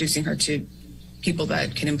her to people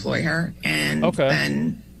that can employ her, and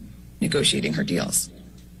then negotiating her deals,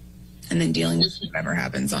 and then dealing with whatever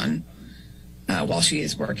happens on while she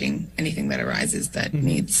is working, anything that arises that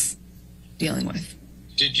needs dealing with.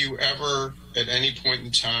 Did you ever, at any point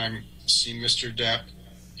in time, see Mr. Depp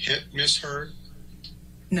hit Ms. Heard?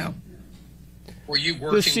 No. Were you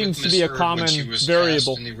working This seems with to Ms. be a Heard common when she was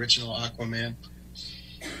variable. cast in the original Aquaman?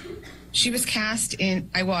 She was cast in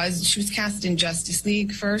Justice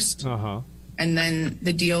League first. And then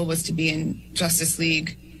the deal was to be in Justice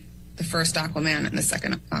League, the first Aquaman and the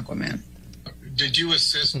second Aquaman. Did you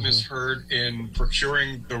assist Ms. Heard in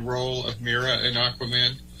procuring the role of Mira in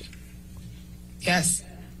Aquaman? Yes.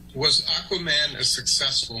 Was Aquaman a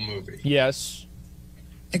successful movie? Yes.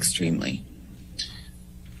 Extremely.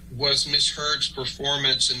 Was Miss Heard's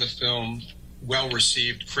performance in the film well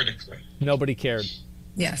received critically? Nobody cared.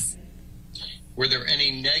 Yes. Were there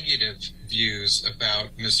any negative views about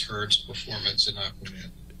Miss Heard's performance in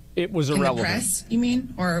Aquaman? It was irrelevant. In the press, you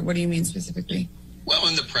mean? Or what do you mean specifically? Well,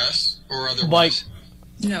 in the press or otherwise.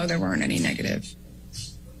 No, there weren't any negative.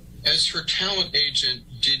 As her talent agent,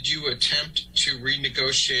 did you attempt to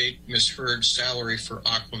renegotiate Miss Heard's salary for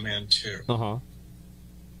Aquaman 2? Uh-huh.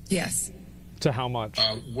 Yes. To how much?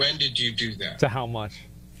 When did you do that? To how much?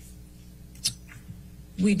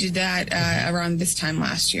 We did that around this time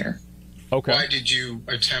last year. Okay. Why did you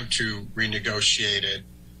attempt to renegotiate it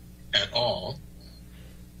at all?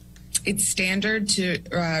 It's standard to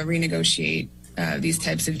renegotiate these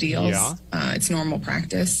types of deals. Yeah. It's normal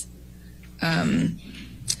practice. When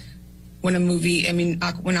a movie, I mean,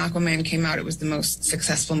 when Aquaman came out, it was the most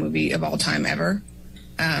successful movie of all time ever.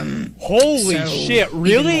 Holy shit,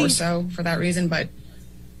 really? Even more so for that reason, but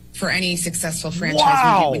for any successful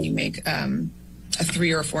franchise movie, when you make a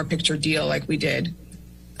 3 or 4 picture deal like we did,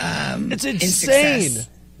 it's insane. In success,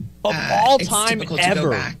 of all it's time typical ever. to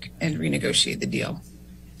go back and renegotiate the deal.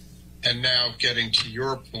 And now getting to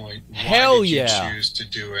your point, Hell why did yeah. you choose to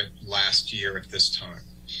do it last year at this time?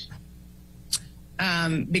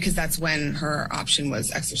 Because that's when her option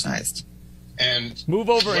was exercised. And move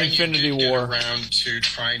over when Infinity you did War. Get around to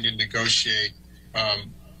trying to negotiate,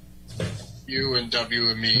 you and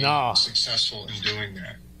WME successful in doing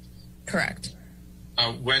that. Correct.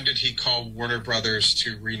 When did he call Warner Brothers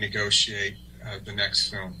to renegotiate the next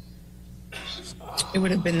film? It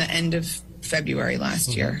would have been the end of February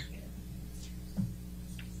last year.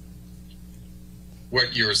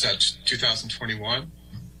 What year is that? 2021?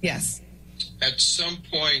 Yes. At some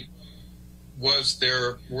point, were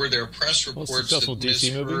there press reports that Miss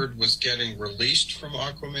Heard was getting released from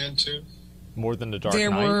Aquaman 2? More than the Dark There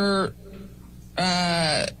Knight? were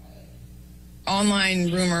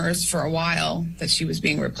online rumors for a while that she was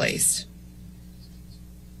being replaced.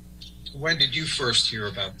 When did you first hear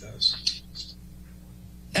about those?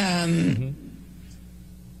 It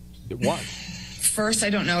was. First, I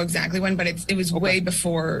don't know exactly when, but it was way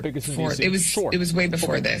before. It was way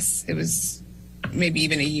before this. It was maybe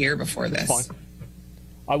even a year before this. Fine.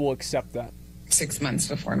 I will accept that. 6 months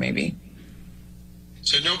before, maybe.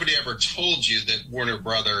 So nobody ever told you that Warner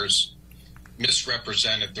Brothers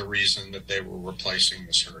misrepresented the reason that they were replacing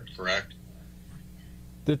Miss Heard, correct?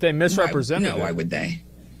 That they misrepresented No, why would they?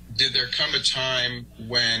 Did there come a time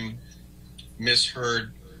when Miss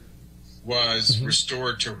Heard was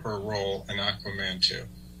restored to her role in Aquaman 2?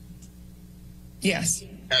 Yes.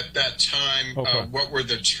 At that time, what were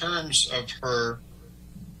the terms of her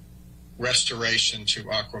restoration to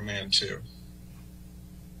Aquaman 2?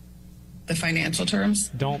 The financial terms?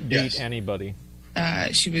 Don't beat anybody.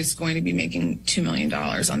 She was going to be making $2 million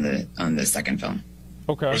on the second film.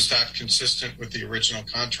 Okay. Was that consistent with the original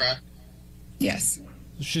contract? Yes.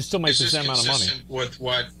 She still makes the same amount of money. Is this consistent with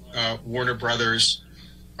what Warner Brothers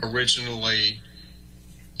originally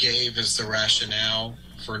gave as the rationale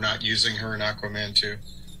for not using her in Aquaman 2?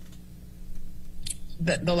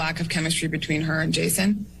 The lack of chemistry between her and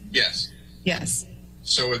Jason? Yes. Yes.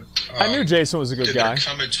 So I knew Jason was a good guy. Did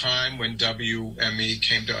there come a time when WME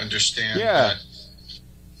came to understand Yeah.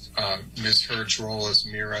 that Ms. Heard's role as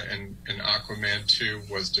Mira in Aquaman 2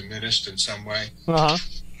 was diminished in some way? Uh-huh.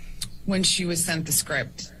 When she was sent the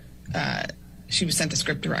script,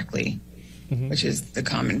 directly, which is the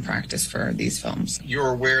common practice for these films. You're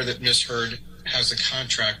aware that Ms. Heard has a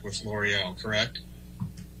contract with L'Oreal, correct?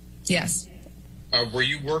 Yes. Were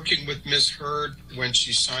you working with Ms. Heard when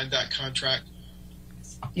she signed that contract?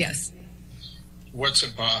 Yes. What's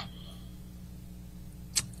a bot?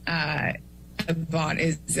 A bot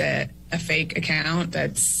is a fake account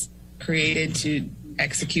that's created to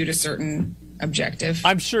execute a certain objective.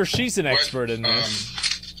 I'm sure she's an expert in this.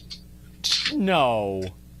 No.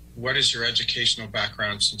 What is your educational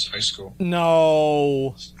background since high school?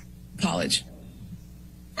 No. College.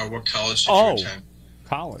 What college did you attend?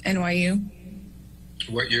 College. NYU.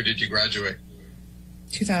 What year did you graduate?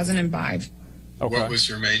 2005. Okay. What was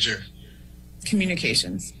your major?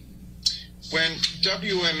 Communications. When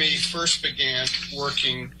WME first began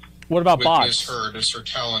working what about with bots? Ms. Heard as her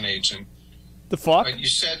talent agent, the fuck? You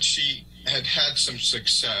said she had some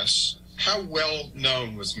success. How well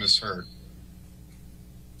known was Ms. Heard?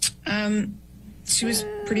 She was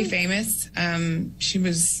pretty famous. She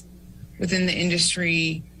was within the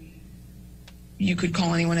industry. You could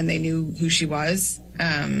call anyone and they knew who she was.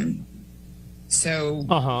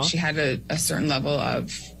 So she had a certain level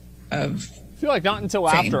of I feel like not until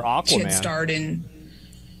fame. after Aquaman. She had starred in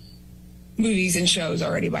movies and shows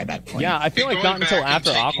already by that point. Yeah, I feel like not until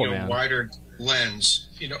after Aquaman. A wider lens,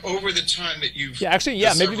 you know, over the time that you've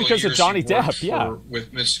maybe because of Johnny Depp.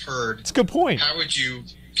 With Miss Heard, it's a good point. How would you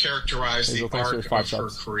characterize the arc of her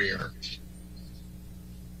career?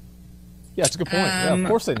 Yeah, it's a good point. Yeah, of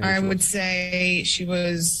course they knew. I would say she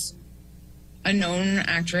was a known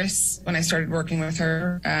actress when I started working with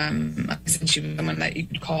her. Like I said, she was someone that you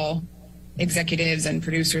could call executives and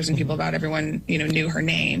producers and people about. Everyone, you know, knew her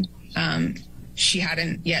name. She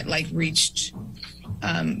hadn't yet like reached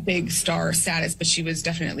big star status, but she was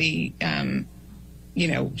definitely, you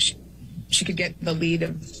know, she could get the lead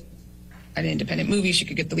of an independent movie. She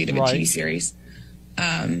could get the lead of a TV series.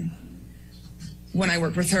 When I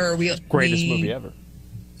worked with her, greatest movie ever.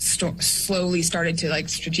 Slowly started to like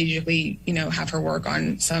strategically, you know, have her work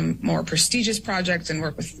on some more prestigious projects and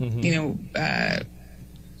work with, you know,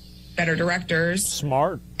 better directors.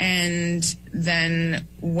 Smart. And then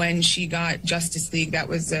when she got Justice League, that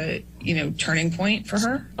was a, you know, turning point for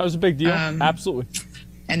her. That was a big deal. Absolutely.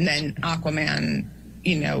 And then Aquaman,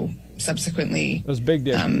 you know, subsequently. It was big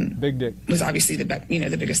dick. Big dick. Was obviously the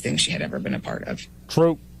biggest thing she had ever been a part of.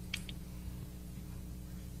 True.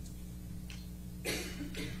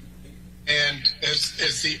 And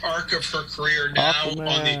is the arc of her career now Aquaman.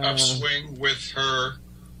 on the upswing with her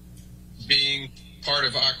being part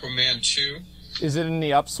of Aquaman 2? Is it in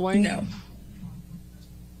the upswing? No.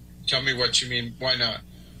 Tell me what you mean. Why not?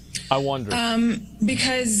 I wonder.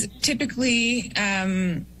 Because typically,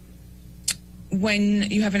 when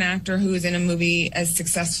you have an actor who is in a movie as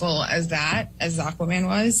successful as Aquaman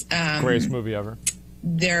was, greatest movie ever,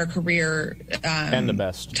 their career and the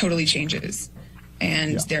best totally changes.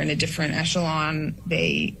 And they're in a different echelon.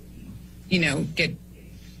 They, you know, get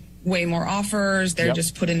way more offers. They're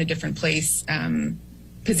just put in a different place,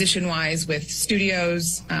 position-wise with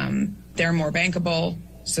studios. They're more bankable,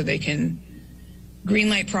 so they can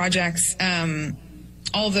greenlight projects.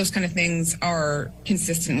 All of those kind of things are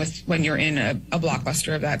consistent with when you're in a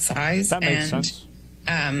blockbuster of that size. That makes sense.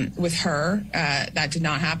 With her, that did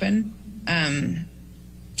not happen.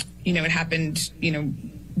 You know, it happened, you know,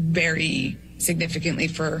 very significantly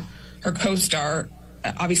for her co-star.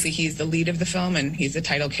 Obviously he's the lead of the film and he's the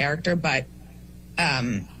title character, but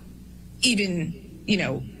even, you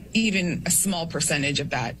know, even a small percentage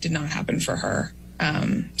of that did not happen for her.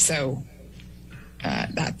 So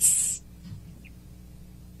that's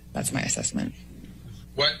my assessment.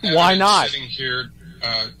 Why not? Sitting here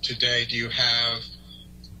today, do you have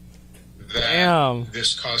that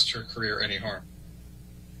this caused her career any harm?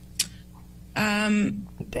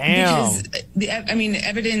 Because I mean,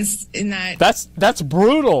 evidence in that that's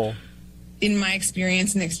brutal. In my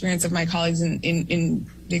experience and the experience of my colleagues in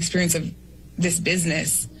the experience of this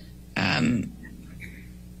business,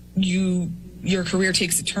 your career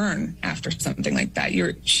takes a turn after something like that.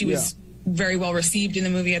 She was very well received in the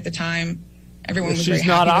movie at the time. Everyone was very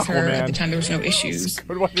happy with her at the time. There was no issues.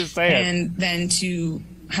 Good way to say it. And then to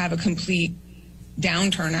have a complete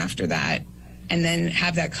downturn after that, and then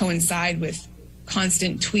have that coincide with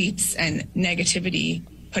constant tweets and negativity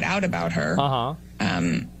put out about her.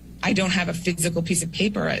 I don't have a physical piece of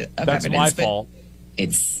paper of That's evidence, my but fault.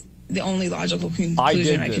 It's the only logical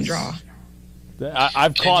conclusion I can draw.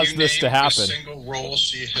 I've caused this to happen. A single role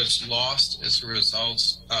she has lost as a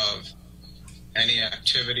result of any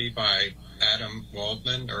activity by Adam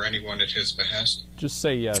Waldman or anyone at his behest? Just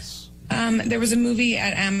say yes. There was a movie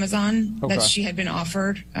at Amazon that she had been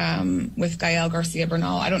offered with Gael Garcia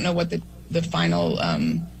Bernal. I don't know what the final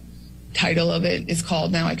title of it is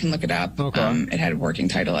called now. I can look it up. It had a working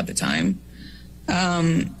title at the time.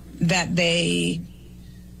 That they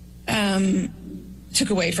took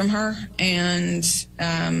away from her. And,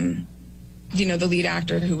 you know, the lead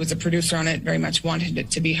actor who was a producer on it very much wanted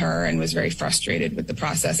it to be her and was very frustrated with the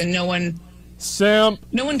process. And no one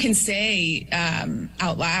can say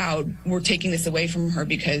out loud, we're taking this away from her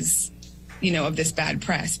because, you know, of this bad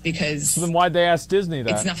press. Because so then why'd they ask Disney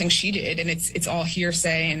that? It's nothing she did, and it's all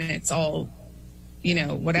hearsay, and it's all, you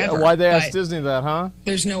know, whatever. Yeah, why'd they ask Disney that, huh?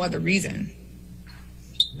 There's no other reason.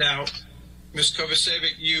 Now, Ms.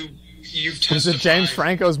 Kovacevic, you've testified. Was it James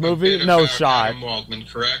Franco's movie? No shot. Adam Waldman,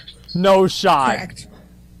 correct? No shot. Correct.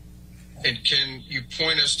 And can you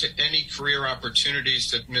point us to any career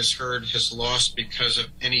opportunities that Ms. Heard has lost because of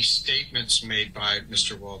any statements made by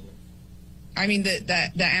Mr. Waldman? I mean,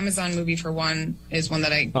 the Amazon movie, for one, is one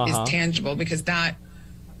that is tangible, because that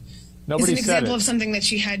is an example of something that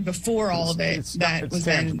she had before all of it that was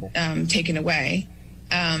tangible. Then taken away.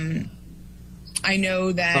 I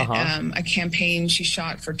know that a campaign she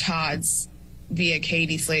shot for Todd's via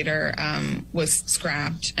Katie Slater was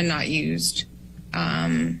scrapped and not used.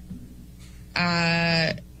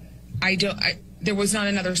 There was not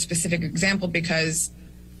another specific example because,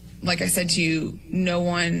 like I said to you, no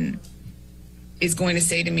one is going to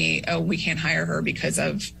say to me, oh, we can't hire her because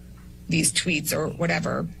of these tweets or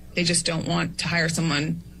whatever. They just don't want to hire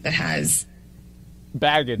someone that has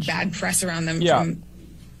baggage, bad press around them from,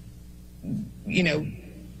 you know,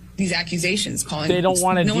 these accusations. They don't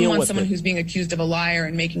want to deal with it. No one wants someone who's being accused of a liar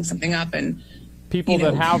and making something up, and people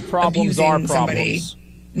that have problems are problems. Somebody.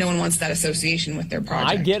 No one wants that association with their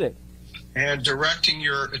project. I get it. And directing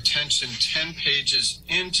your attention 10 pages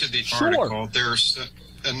into the article, there's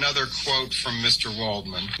another quote from Mr.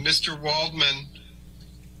 Waldman. Mr. Waldman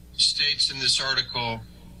states in this article,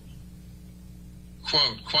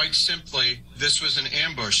 quote, quite simply, this was an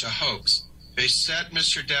ambush, a hoax. They set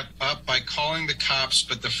Mr. Depp up by calling the cops,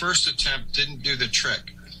 but the first attempt didn't do the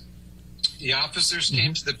trick. The officers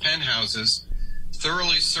came to the penthouses,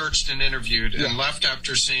 thoroughly searched and interviewed, and left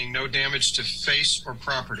after seeing no damage to face or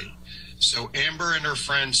property. So Amber and her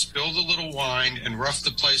friends spilled a little wine and roughed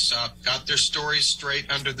the place up, got their stories straight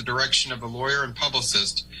under the direction of a lawyer and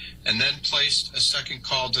publicist, and then placed a second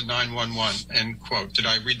call to 911, end quote. Did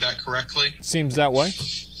I read that correctly? Seems that way.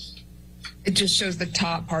 It just shows the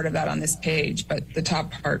top part of that on this page, but the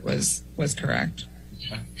top part was correct.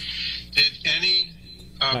 Okay. Did any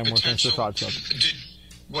potential...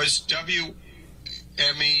 Was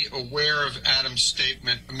WME aware of Adam's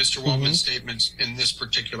statement, Mr. Waldman's statements in this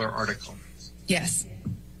particular article? Yes.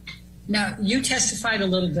 Now, you testified a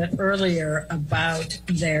little bit earlier about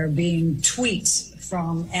there being tweets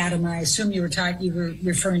from Adam, and I assume you were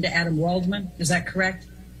referring to Adam Waldman. Is that correct?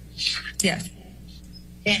 Yes.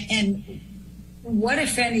 And what,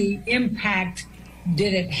 if any, impact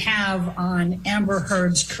did it have on Amber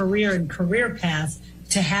Heard's career and career path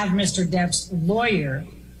to have Mr. Depp's lawyer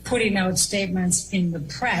putting out statements in the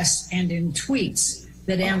press and in tweets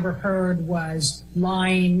that Amber Heard was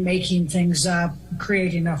lying, making things up,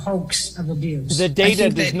 creating a hoax of abuse? The data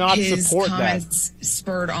does not support that.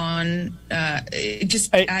 Spurred on, it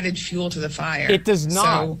just added fuel to the fire. It does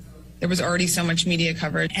not. So there was already so much media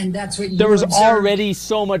coverage. And that's what you There was observed. Already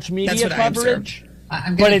so much media coverage,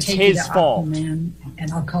 but it's his fault. Aquaman,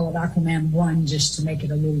 and I'll call it Aquaman 1 just to make it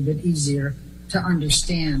a little bit easier to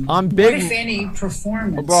understand. I'm big. What, if any,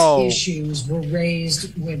 performance issues were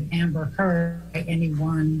raised with Amber Heard by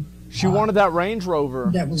anyone? She wanted that Range Rover.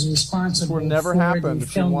 That was responsible. Would never happen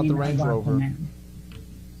if she wanted the Range Rover.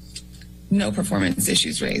 No performance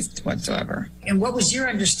issues raised whatsoever. And what was your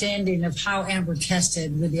understanding of how Amber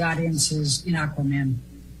tested with the audiences in Aquaman?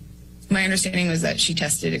 My understanding was that she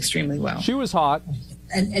tested extremely well. She was hot.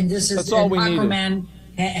 And this is That's all we Aquaman needed.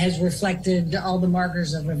 Has reflected all the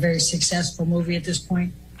markers of a very successful movie at this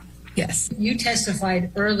point? Yes. You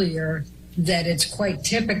testified earlier that it's quite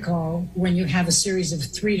typical when you have a series of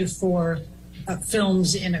 3 to 4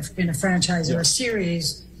 films in a franchise or a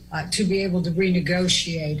series to be able to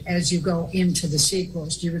renegotiate as you go into the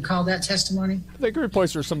sequels. Do you recall that testimony? They could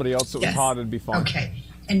replace her with somebody else that was hot and be fine. Okay.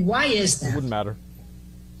 And why is that? It wouldn't matter.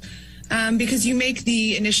 Because you make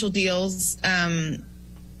the initial deals,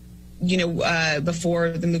 before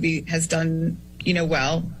the movie has done,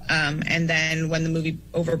 well. And then when the movie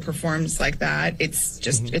overperforms like that, it's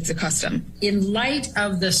just, it's a custom. In light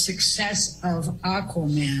of the success of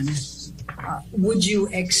Aquaman, would you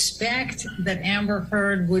expect that Amber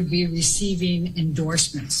Heard would be receiving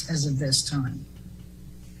endorsements as of this time?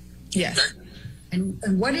 Yes. And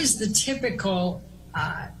what is the typical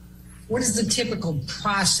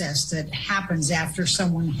process that happens after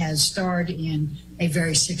someone has starred in a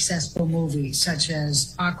very successful movie, such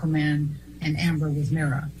as Aquaman and Amber with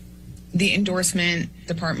Mira? The endorsement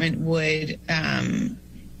department would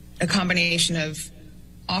a combination of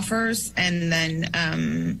offers and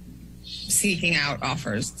then seeking out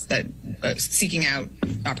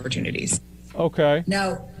opportunities. Okay.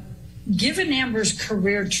 Now, given Amber's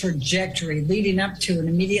career trajectory leading up to and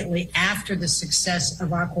immediately after the success of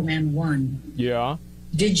Aquaman 1,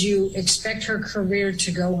 did you expect her career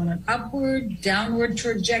to go on an upward, downward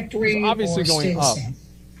trajectory, obviously or going stay the up? same?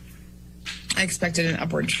 I expected an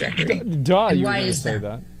upward trajectory. Duh, And you were why going to is say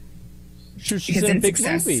that? She's Because in a in big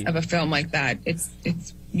success movie. of a film like that, it's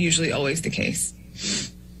usually always the case.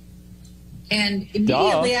 And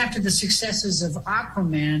immediately after the successes of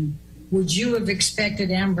Aquaman, would you have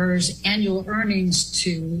expected Amber's annual earnings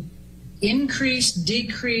to increase,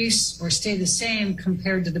 decrease, or stay the same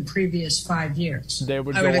compared to the previous 5 years? They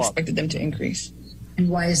would I go would have up. expected them to increase. And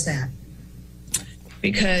why is that?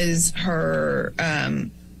 Because her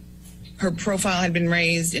profile had been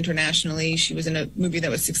raised internationally. She was in a movie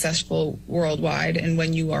that was successful worldwide. And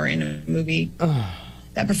when you are in a movie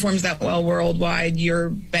that performs that well worldwide, your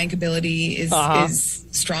bankability is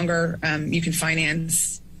stronger. You can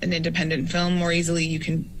finance an independent film more easily. You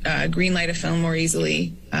can greenlight a film more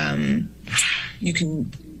easily. You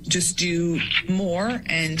can just do more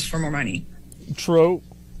and for more money. True.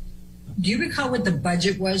 Do you recall what the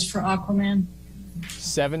budget was for Aquaman?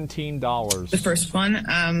 $17. The first one,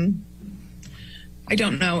 I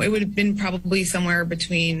don't know. It would have been probably somewhere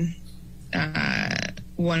between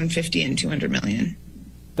 150 and 200 million.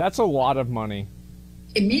 That's a lot of money.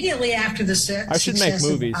 Immediately after the success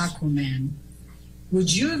of movies. Aquaman,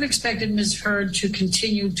 would you have expected Ms. Heard to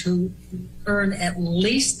continue to earn at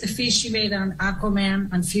least the fee she made on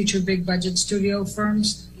Aquaman on future big budget studio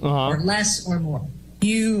firms, or less or more?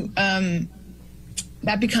 You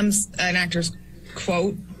that becomes an actor's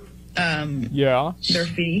quote. Their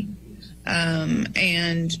fee,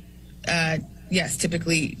 and yes,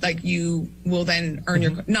 typically, like, you will then earn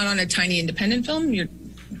your, not on a tiny independent film, you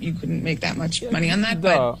couldn't make that much money on that,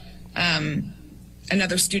 but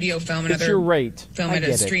another studio film, another film at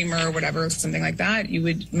a streamer or whatever, something like that, you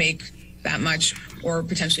would make that much or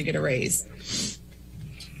potentially get a raise.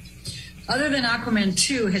 Other than Aquaman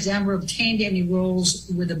 2, has Amber obtained any roles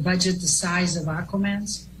with a budget the size of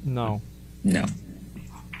Aquaman's? No. No.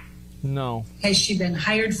 No. Has she been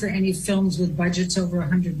hired for any films with budgets over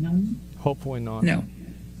 100 million? Hopefully not. No.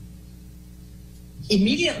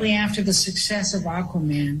 Immediately after the success of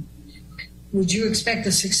Aquaman, would you expect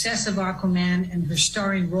the success of Aquaman and her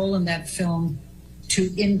starring role in that film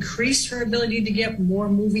to increase her ability to get more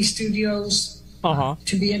movie studios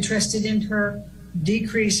to be interested in her,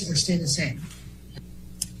 decrease, or stay the same?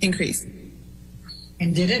 Increase.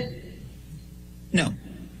 And did it? No.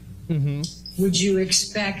 Would you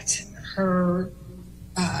expect her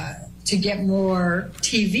to get more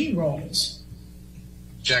TV roles?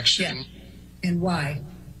 Objection. Yeah. And why?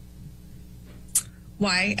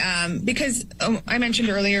 Why? Because I mentioned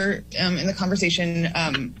earlier in the conversation,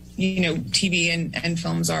 TV and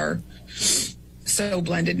films are so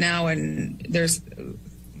blended now, and there's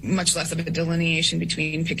much less of a delineation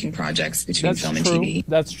between picking projects between film and TV.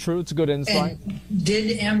 That's true. It's a good insight. And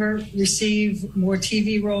did Amber receive more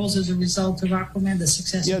TV roles as a result of Aquaman, the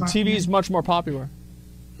success of Aquaman? TV is much more popular.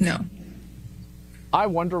 No. I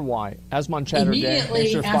wonder why. Asmon Chatterday.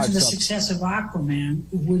 Immediately after the success of Aquaman,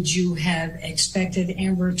 would you have expected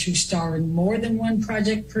Amber to star in more than one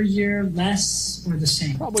project per year, less, or the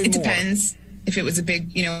same? Probably more. It more. Depends. If it was a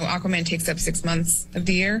big, Aquaman takes up 6 months of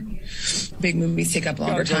the year. Big movies take up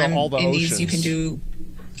longer time. Indies, you can do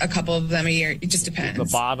a couple of them a year. It just depends. The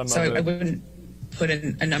bottom so of it. I wouldn't put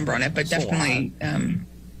a number on it, but definitely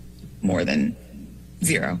more than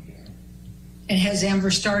 0. And has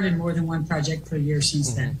Amber started more than one project per year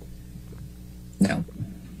since then? No.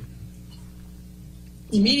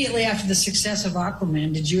 Immediately after the success of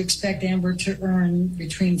Aquaman, did you expect Amber to earn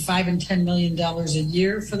between $5 and $10 million a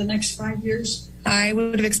year for the next 5 years? I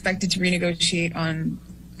would have expected to renegotiate on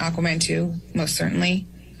Aquaman 2, most certainly.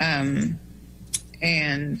 And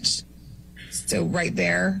so right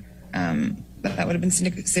there, that would have been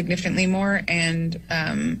significantly more. And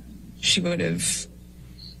she would have,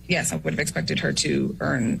 yes, I would have expected her to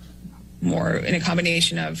earn more in a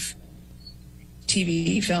combination of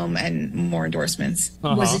TV, film, and more endorsements.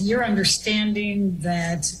 Was it your understanding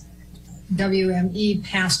that WME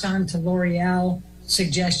passed on to L'Oreal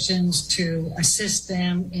suggestions to assist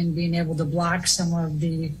them in being able to block some of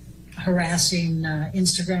the harassing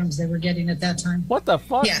Instagrams they were getting at that time? What the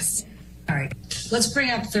fuck? Yes. All right. Let's bring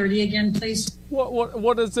up 30 again, please.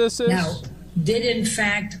 What is this? Now, did in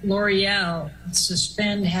fact L'Oreal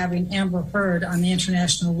suspend having Amber Heard on the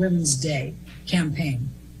International Women's Day campaign?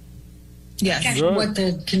 Yes. What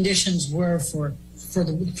the conditions were for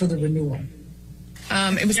the renewal?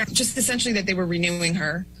 It was just essentially that they were renewing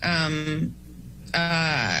her.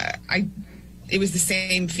 It was the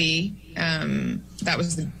same fee. That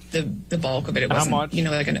was the bulk of it. It wasn't, how much?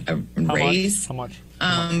 Like a raise. How much?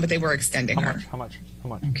 But they were extending her. How much?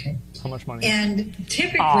 Okay. How much money? And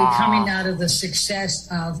typically, coming out of the success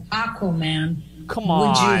of Aquaman,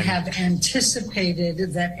 would you have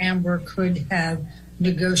anticipated that Amber could have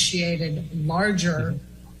negotiated larger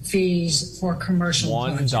fees for commercial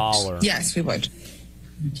projects? $1. Yes, we would.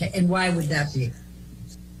 Okay, and why would that be?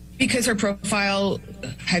 Because her profile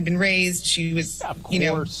had been raised. She was,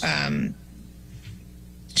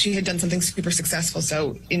 she had done something super successful.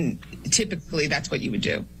 So typically that's what you would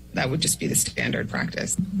do. That would just be the standard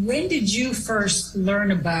practice. When did you first learn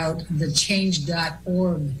about the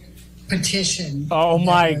change.org petition? Oh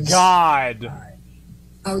my God.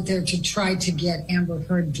 Out there to try to get Amber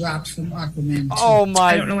Heard dropped from Aquaman 2. Oh my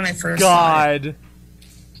I don't know when I first God.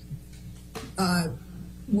 saw it.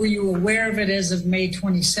 were you aware of it as of May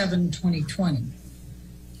 27, 2020?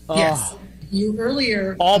 Yes. You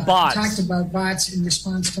earlier bots. talked about bots in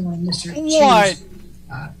response to one of Mr. What?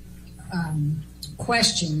 Chu's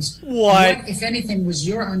questions. What, if anything, was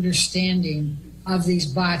your understanding of these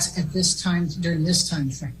bots at this time, during this time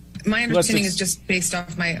frame? My understanding is just based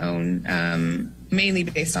off my own, mainly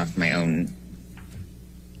based off my own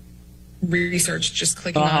research, just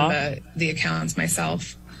clicking on the accounts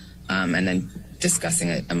myself, and then discussing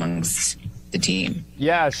it amongst the team.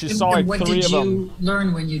 Yeah, she saw like what 3 of them. What did you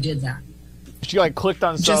learn when you did that? She like clicked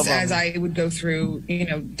on some of Just them. as I would go through,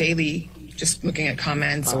 daily, just looking at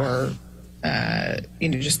comments or,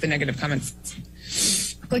 just the negative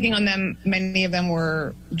comments. Clicking on them, many of them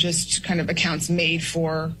were just kind of accounts made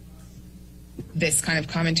for this kind of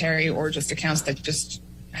commentary, or just accounts that just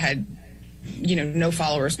had, no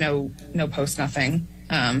followers, no posts, nothing,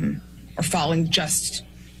 or following just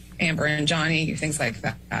Amber and Johnny, things like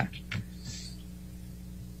that.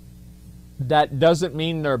 That doesn't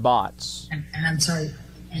mean they're bots. And I'm sorry.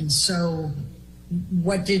 And so,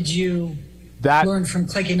 what did you learn from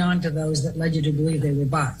clicking onto those that led you to believe they were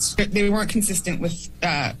bots? They weren't consistent with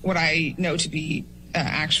what I know to be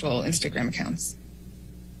actual Instagram accounts.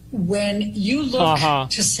 When you look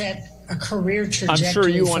to set a career trajectory, I'm sure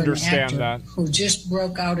you for understand an actor that. who just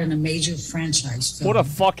broke out in a major franchise film, What a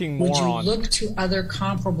fucking moron. Would you look to other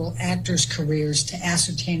comparable actors' careers to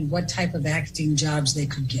ascertain what type of acting jobs they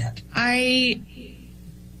could get? I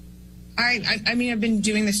mean, I've been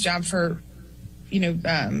doing this job for,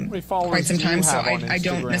 quite some time, so I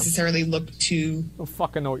don't necessarily look to I don't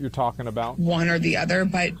fucking know what you're talking about. one or the other,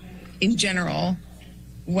 but in general,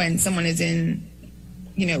 when someone is in,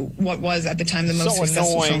 what was at the time the most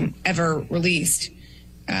successful film ever released,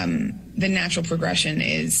 the natural progression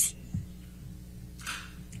is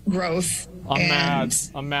growth.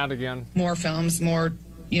 I'm mad again. More films, more,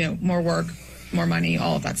 more work, more money,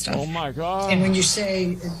 all of that stuff. Oh my God. And when you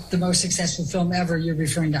say the most successful film ever, you're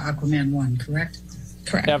referring to Aquaman 1, correct?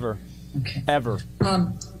 Correct. Ever. Okay. Ever.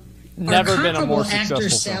 Never been a more successful. Are comparable actor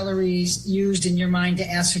salaries used in your mind to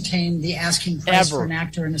ascertain the asking price for an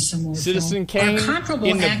actor in a similar Citizen film? Kane, Are comparable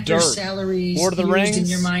In the actor Dirt, salaries Lord of the used Rings, in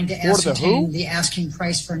your mind to Lord of the ascertain Who? the asking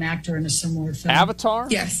price for an actor in a similar film? Avatar?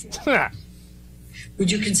 Yes. Would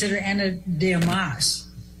you consider Ana de Armas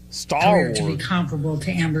Star career Wars to be comparable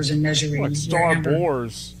to Amber's in measuring like where Star Amber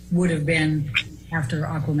Wars would have been after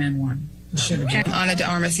Aquaman 1? Should have been. Ana de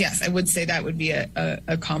Armas, yes, I would say that would be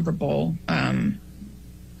a comparable.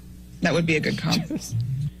 That would be a good comp.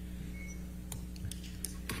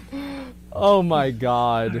 Oh my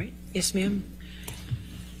God. All right. Yes, ma'am.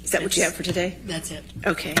 Is that what you have for today? That's it.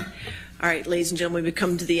 Okay. All right, ladies and gentlemen, we've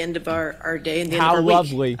come to the end of our day and the end How of our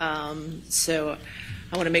lovely. week. So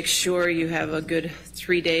I want to make sure you have a good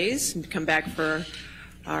 3 days and come back for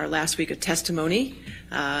our last week of testimony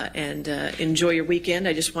and enjoy your weekend.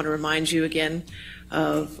 I just want to remind you again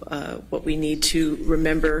of what we need to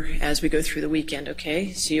remember as we go through the weekend,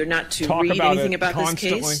 okay? So you're not to read anything about this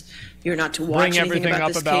case. You're not to watch anything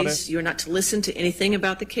about this case. You're not to listen to anything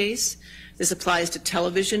about the case. This applies to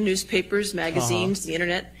television, newspapers, magazines, the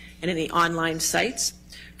internet, and any online sites.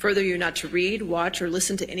 Further, you're not to read, watch, or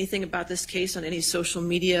listen to anything about this case on any social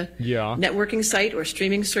media networking site or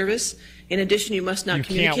streaming service. In addition, you must not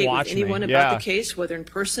communicate with anyone about the case, whether in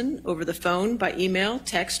person, over the phone, by email,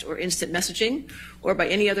 text, or instant messaging, or by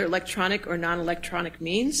any other electronic or non-electronic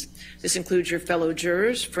means. This includes your fellow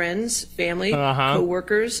jurors, friends, family,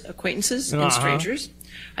 co-workers, acquaintances, and strangers.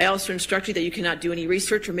 I also instruct you that you cannot do any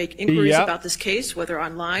research or make inquiries about this case, whether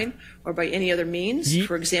online or by any other means.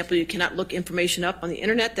 For example, you cannot look information up on the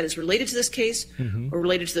internet that is related to this case or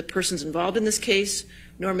related to the persons involved in this case,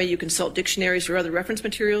 nor may you consult dictionaries or other reference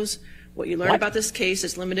materials. What you learn about this case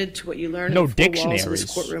is limited to what you learn in the four walls of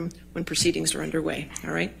this courtroom when proceedings are underway.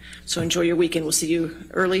 All right? So enjoy your weekend. We'll see you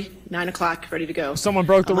early, 9 o'clock, ready to go. Someone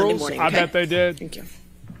broke the rules? Morning, I okay? bet they did. Thank you.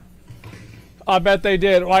 I bet they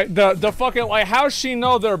did. Like the fucking, like, how's she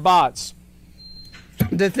know they're bots?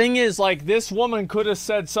 The thing is, like, this woman could have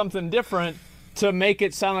said something different to make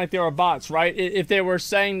it sound like they were bots, right? If they were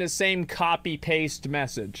saying the same copy paste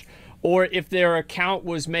message, or if their account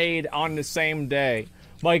was made on the same day.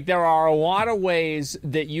 Like, there are a lot of ways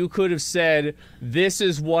that you could have said, this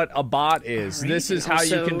is what a bot is. Right. This is how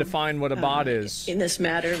you can define what a bot is. In this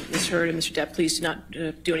matter, Ms. Hurd and Mr. Depp, please do not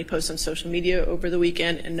do any posts on social media over the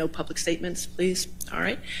weekend, and no public statements, please. All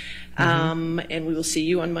right? And we will see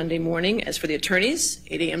you on Monday morning. As for the attorneys,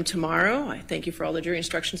 8 a.m. tomorrow. I thank you for all the jury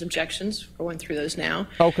instructions, objections. We're going through those now.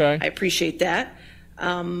 Okay. I appreciate that.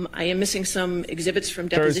 I am missing some exhibits from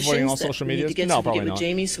depositions on social that we media? need to get, No, so we'll probably get with not.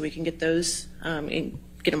 Jamie so we can get those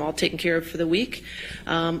get them all taken care of for the week.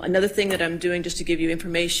 Another thing that I'm doing, just to give you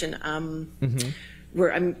information, I'm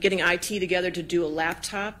getting IT together to do a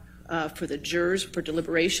laptop for the jurors for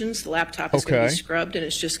deliberations. The laptop is going to be scrubbed, and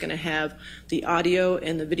it's just going to have the audio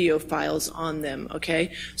and the video files on them.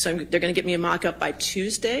 Okay, so they're going to get me a mock-up by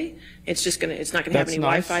Tuesday. It's not going to have any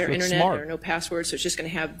Wi-Fi or internet or no password, so it's just going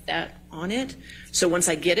to have that on it. So once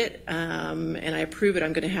I get it and I approve it,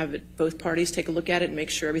 I'm going to have both parties take a look at it and make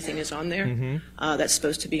sure everything is on there. That's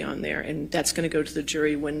supposed to be on there, and that's going to go to the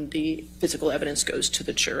jury when the physical evidence goes to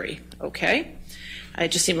the jury. Okay. It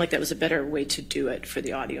just seemed like that was a better way to do it for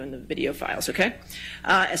the audio and the video files, okay?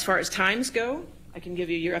 As far as times go, I can give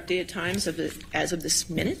you your updated times as of this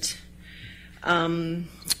minute.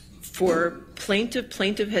 For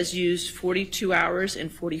plaintiff has used 42 hours and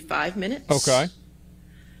 45 minutes. Okay.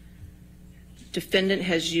 Defendant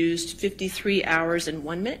has used 53 hours and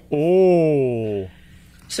 1 minute. Oh.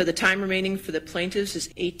 So the time remaining for the plaintiffs is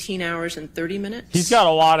 18 hours and 30 minutes. He's got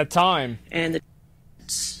a lot of time. And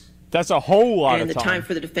that's a whole lot of time. And the time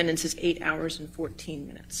for the defendants is 8 hours and 14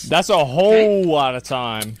 minutes. That's a whole lot of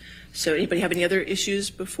time. So anybody have any other issues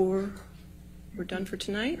before we're done for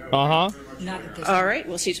tonight? Not at this All right,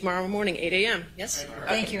 we'll see you tomorrow morning, 8 a.m. Yes?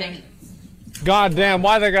 Thank you. God damn,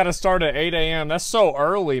 why they got to start at 8 a.m.? That's so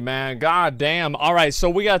early, man. God damn. All right, so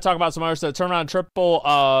we got to talk about some other stuff. Turnaround triple,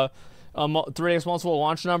 3x multiple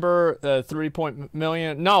launch number, 3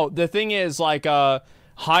 million. No, the thing is, like,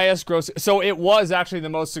 highest gross. So it was actually the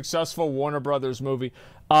most successful Warner Brothers movie,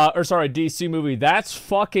 DC movie. That's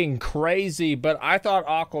fucking crazy. But I thought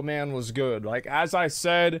Aquaman was good. Like, as I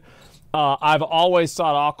said, I've always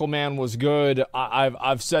thought Aquaman was good.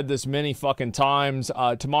 I've said this many fucking times.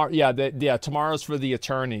 Tomorrow's for the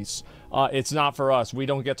attorneys. It's not for us. We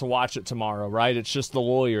don't get to watch it tomorrow, right? It's just the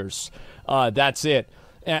lawyers. That's it.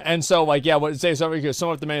 And so, like, yeah, what did it say? So, some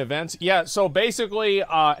of the main events. Yeah, so basically,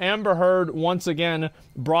 Amber Heard once again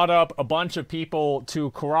brought up a bunch of people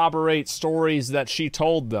to corroborate stories that she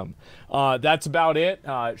told them. That's about it.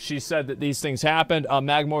 She said that these things happened.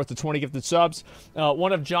 Magmore with the 20 gifted subs.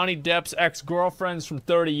 One of Johnny Depp's ex-girlfriends from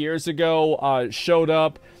 30 years ago showed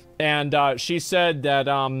up, and she said that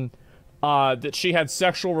that she had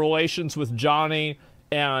sexual relations with Johnny,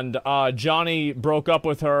 and Johnny broke up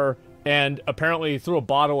with her and apparently threw a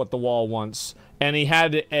bottle at the wall once, and he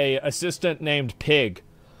had a assistant named Pig.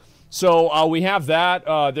 So we have that.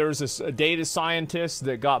 There's a data scientist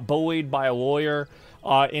that got bullied by a lawyer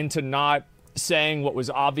into not saying what was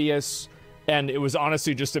obvious, and it was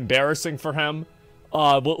honestly just embarrassing for him.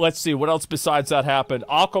 But let's see, what else besides that happened?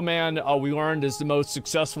 Aquaman, we learned, is the most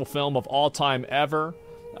successful film of all time ever.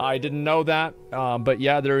 I didn't know that, but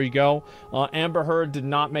yeah, there you go. Amber Heard did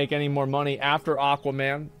not make any more money after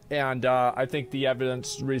Aquaman, and I think the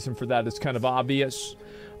reason for that is kind of obvious.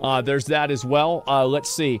 There's that as well. Let's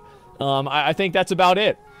see. I think that's about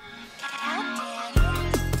it.